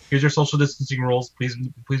 Here's your social distancing rules. Please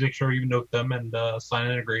make sure you note them and sign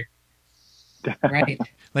and agree. Right.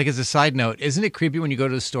 Like, as a side note, isn't it creepy when you go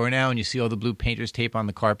to the store now and you see all the blue painter's tape on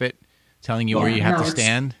the carpet telling you where you have to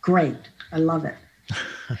stand? Great. I love it.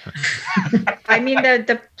 I mean,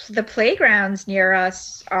 the playgrounds near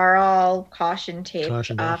us are all caution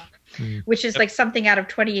taped up, which is like something out of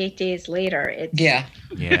 28 Days Later. It's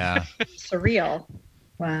surreal.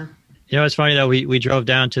 Wow. It's funny though. We drove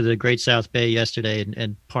down to the Great South Bay yesterday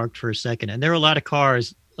and parked for a second, and there were a lot of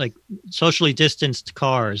cars, like socially distanced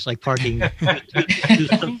cars, like parking 2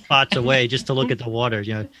 spots away just to look at the water.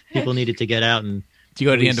 People needed to get out. And do you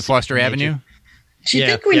go to the end of Foster Avenue? Do you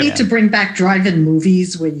think we need to bring back drive-in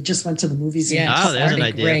movies where you just went to the movies? Yeah, that's an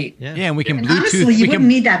idea. Great. Yeah, and we can and Bluetooth. Honestly, you wouldn't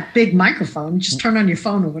need that big microphone. Just turn on your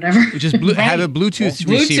phone or whatever. Just have a Bluetooth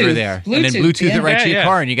receiver there, and then Bluetooth it right to your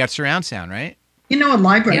car, and you got surround sound, right? You know, a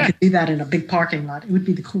library could do that in a big parking lot. It would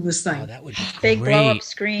be the coolest thing. Oh, that would be big blow-up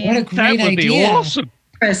screen. What a great That would be idea. awesome.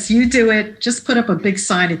 Chris, you do it. Just put up a big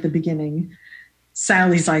sign at the beginning.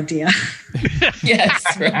 Sally's idea. Yes,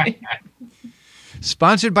 right.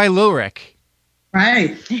 Sponsored by LILRC.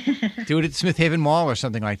 Right. Do it at Smith Haven Mall or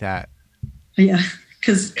something like that. Yeah,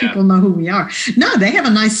 because people know who we are. No, they have a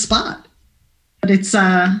nice spot, but it's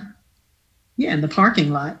in the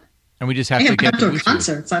parking lot. And we just have they to have get outdoor the Bluetooth.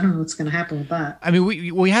 concerts. I don't know what's going to happen with that. I mean,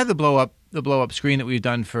 we have the blow up screen that we've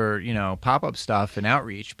done for pop up stuff and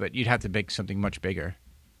outreach, but you'd have to make something much bigger.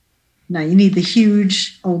 No, you need the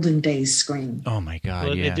huge olden days screen. Oh my God!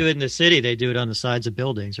 Well, yeah. they do it in the city. They do it on the sides of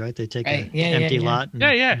buildings, right? They take an empty lot. And,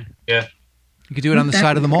 Yeah. You could do it on the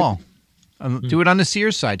side of the mall. Do it on the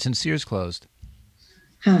Sears side since Sears closed.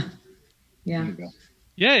 Huh. Yeah.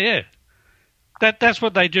 Yeah. That's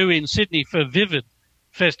what they do in Sydney for Vivid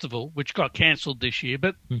Festival, which got cancelled this year.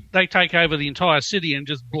 But they take over the entire city and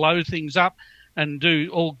just blow things up and do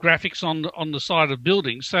all graphics on the side of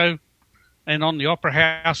buildings. So, and on the Opera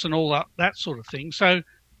House and all that sort of thing. So,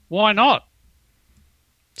 why not?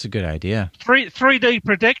 It's a good idea.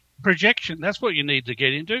 3D projection. That's what you need to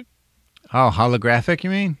get into. Oh, holographic, you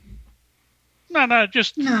mean? No,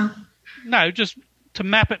 just to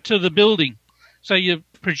map it to the building. So you're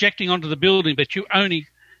projecting onto the building, but you only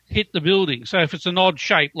hit the building. So if it's an odd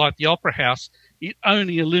shape like the Opera House, it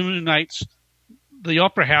only illuminates the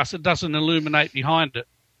Opera House. It doesn't illuminate behind it.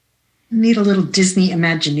 You need a little Disney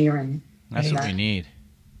Imagineering. That's what we need.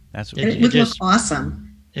 That's what it would look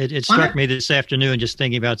awesome. It struck me this afternoon just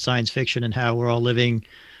thinking about science fiction and how we're all living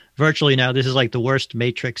virtually now. This is like the worst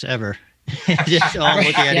Matrix ever. Just all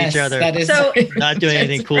looking at each other, not doing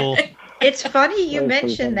anything cool. It's funny you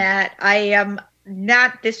mentioned that. I am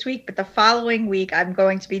not this week, but the following week, I'm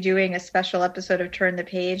going to be doing a special episode of Turn the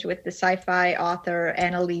Page with the sci-fi author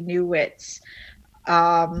Annalee Newitz.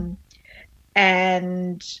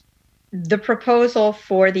 And the proposal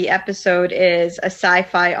for the episode is a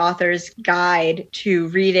sci-fi author's guide to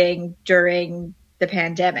reading during the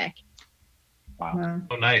pandemic. Wow.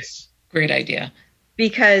 Oh, nice. Great idea.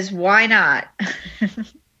 Because why not?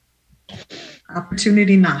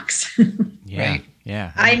 Opportunity knocks. Yeah. Right.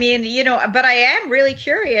 Yeah. I mean, but I am really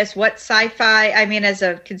curious what sci-fi, as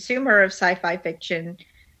a consumer of sci-fi fiction,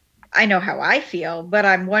 I know how I feel, but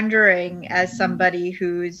I'm wondering as somebody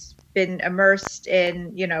who's been immersed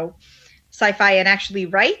in, sci-fi and actually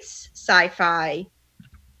writes sci-fi.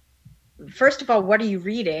 First of all, what are you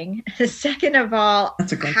reading? Second of all,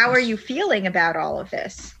 how are you feeling about all of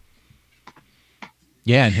this?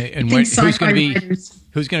 Yeah, and who's going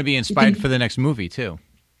to be inspired for the next movie too?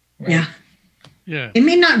 Right? Yeah. They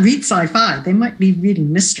may not read sci-fi. They might be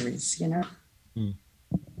reading mysteries. Then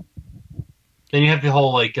you have the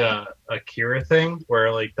whole Akira thing,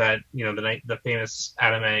 where the famous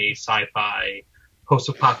anime sci-fi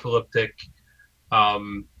post-apocalyptic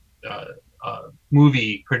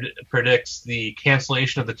movie predicts the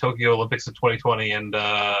cancellation of the Tokyo Olympics in 2020 and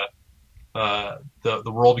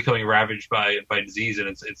the world becoming ravaged by disease. And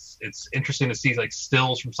it's interesting to see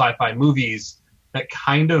stills from sci-fi movies that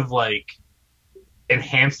kind of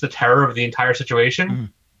enhance the terror of the entire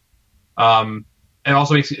situation. And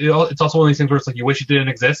also it's also one of these things where it's you wish it didn't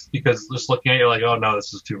exist, because just looking at it, you're like, oh no,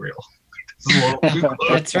 this is too real.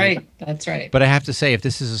 That's right. But I have to say, if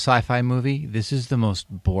this is a sci-fi movie, this is the most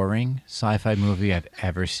boring sci-fi movie I've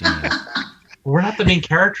ever seen. We're not the main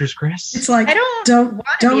characters, Chris. It's like, I don't want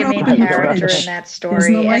to be a main character in that story. There's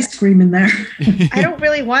no ice cream in there. I don't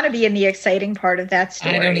really want to be in the exciting part of that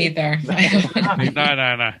story. I don't either.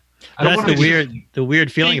 No. That's the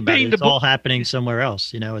weird feeling about it. It's all happening somewhere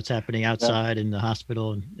else. It's happening outside in the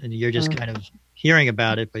hospital, and you're just kind of hearing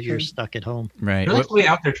about it, but you're stuck at home. Right. They're really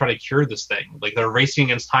out there trying to cure this thing. They're racing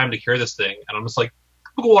against time to cure this thing, and I'm just like,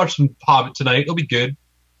 we'll go watch some Hobbit tonight. It'll be good.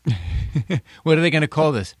 What are they going to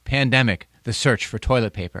call this? Pandemic: The Search for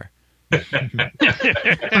Toilet Paper.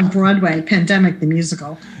 On Broadway, Pandemic the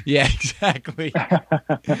Musical. Yeah, exactly.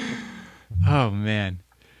 Oh, man.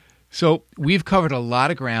 So we've covered a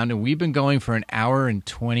lot of ground, and we've been going for an hour and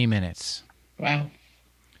 20 minutes. Wow.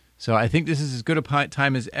 So I think this is as good a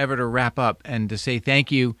time as ever to wrap up and to say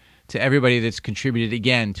thank you to everybody that's contributed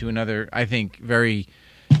again to another, I think, very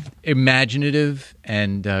imaginative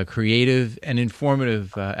and creative and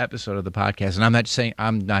informative episode of the podcast. And I'm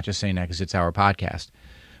not just saying that because it's our podcast,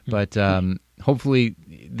 but hopefully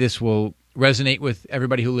this will resonate with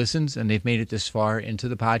everybody who listens and they've made it this far into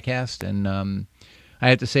the podcast. And I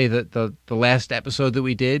have to say that the last episode that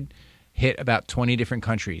we did hit about 20 different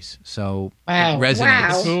countries. So wow. It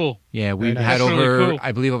resonates. Wow. Cool. Yeah, we had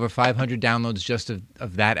I believe over 500 downloads just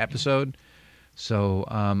of that episode. So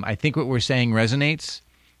I think what we're saying resonates.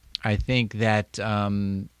 I think that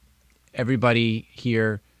everybody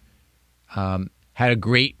here had a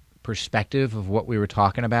great perspective of what we were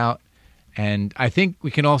talking about. And I think we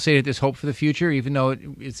can all say that there's hope for the future, even though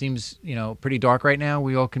it seems, pretty dark right now.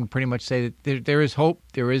 We all can pretty much say that there is hope.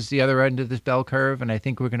 There is the other end of this bell curve, and I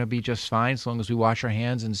think we're going to be just fine as long as we wash our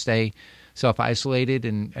hands and stay self-isolated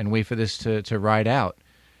and wait for this to ride out.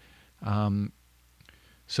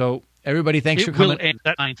 So everybody, thanks for coming. It will end,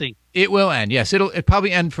 that main thing. It will end, yes. It'll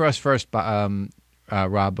probably end for us first,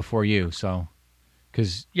 Rob, before you. So,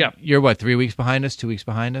 because you're what, 3 weeks behind us, 2 weeks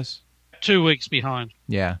behind us? 2 weeks behind.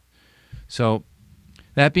 Yeah. So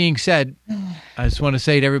that being said, I just want to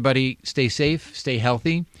say to everybody, stay safe, stay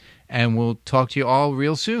healthy, and we'll talk to you all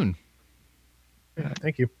real soon. Yeah,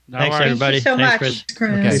 thank you. Thanks, everybody. Thank you so Thanks, much. Chris.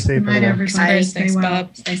 Chris. Okay. Stay safe, Good night, everyone. everybody. Stay Thanks, well.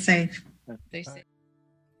 Bob. Stay safe. Stay safe.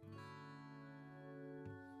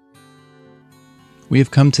 We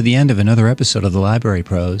have come to the end of another episode of the Library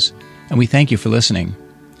Pros, and we thank you for listening.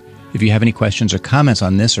 If you have any questions or comments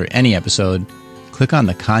on this or any episode, click on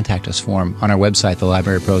the Contact Us form on our website,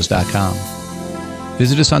 thelibrarypros.com.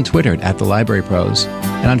 Visit us on Twitter at @TheLibraryPros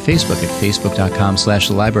and on Facebook at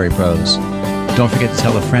facebook.com/TheLibraryPros. Don't forget to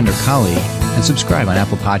tell a friend or colleague and subscribe on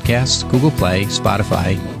Apple Podcasts, Google Play,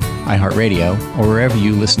 Spotify, iHeartRadio, or wherever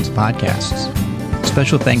you listen to podcasts.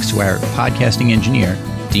 Special thanks to our podcasting engineer,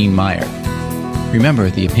 Dean Meyer. Remember,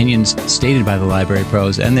 the opinions stated by the Library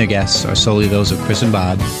Pros and their guests are solely those of Chris and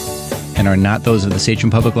Bob and are not those of the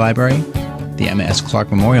Sachem Public Library, the M.S.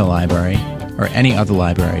 Clark Memorial Library, or any other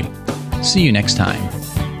library. See you next time.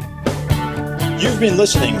 You've been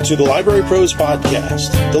listening to the Library Pros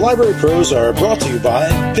Podcast. The Library Pros are brought to you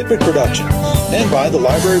by Pipit Productions and by the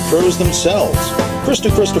Library Pros themselves,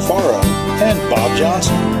 Krista Cristofaro and Bob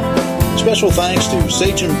Johnson. Special thanks to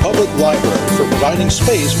Sachem Public Library for providing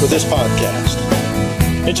space for this podcast.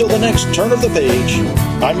 Until the next turn of the page,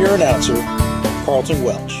 I'm your announcer, Carlton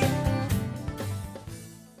Welch.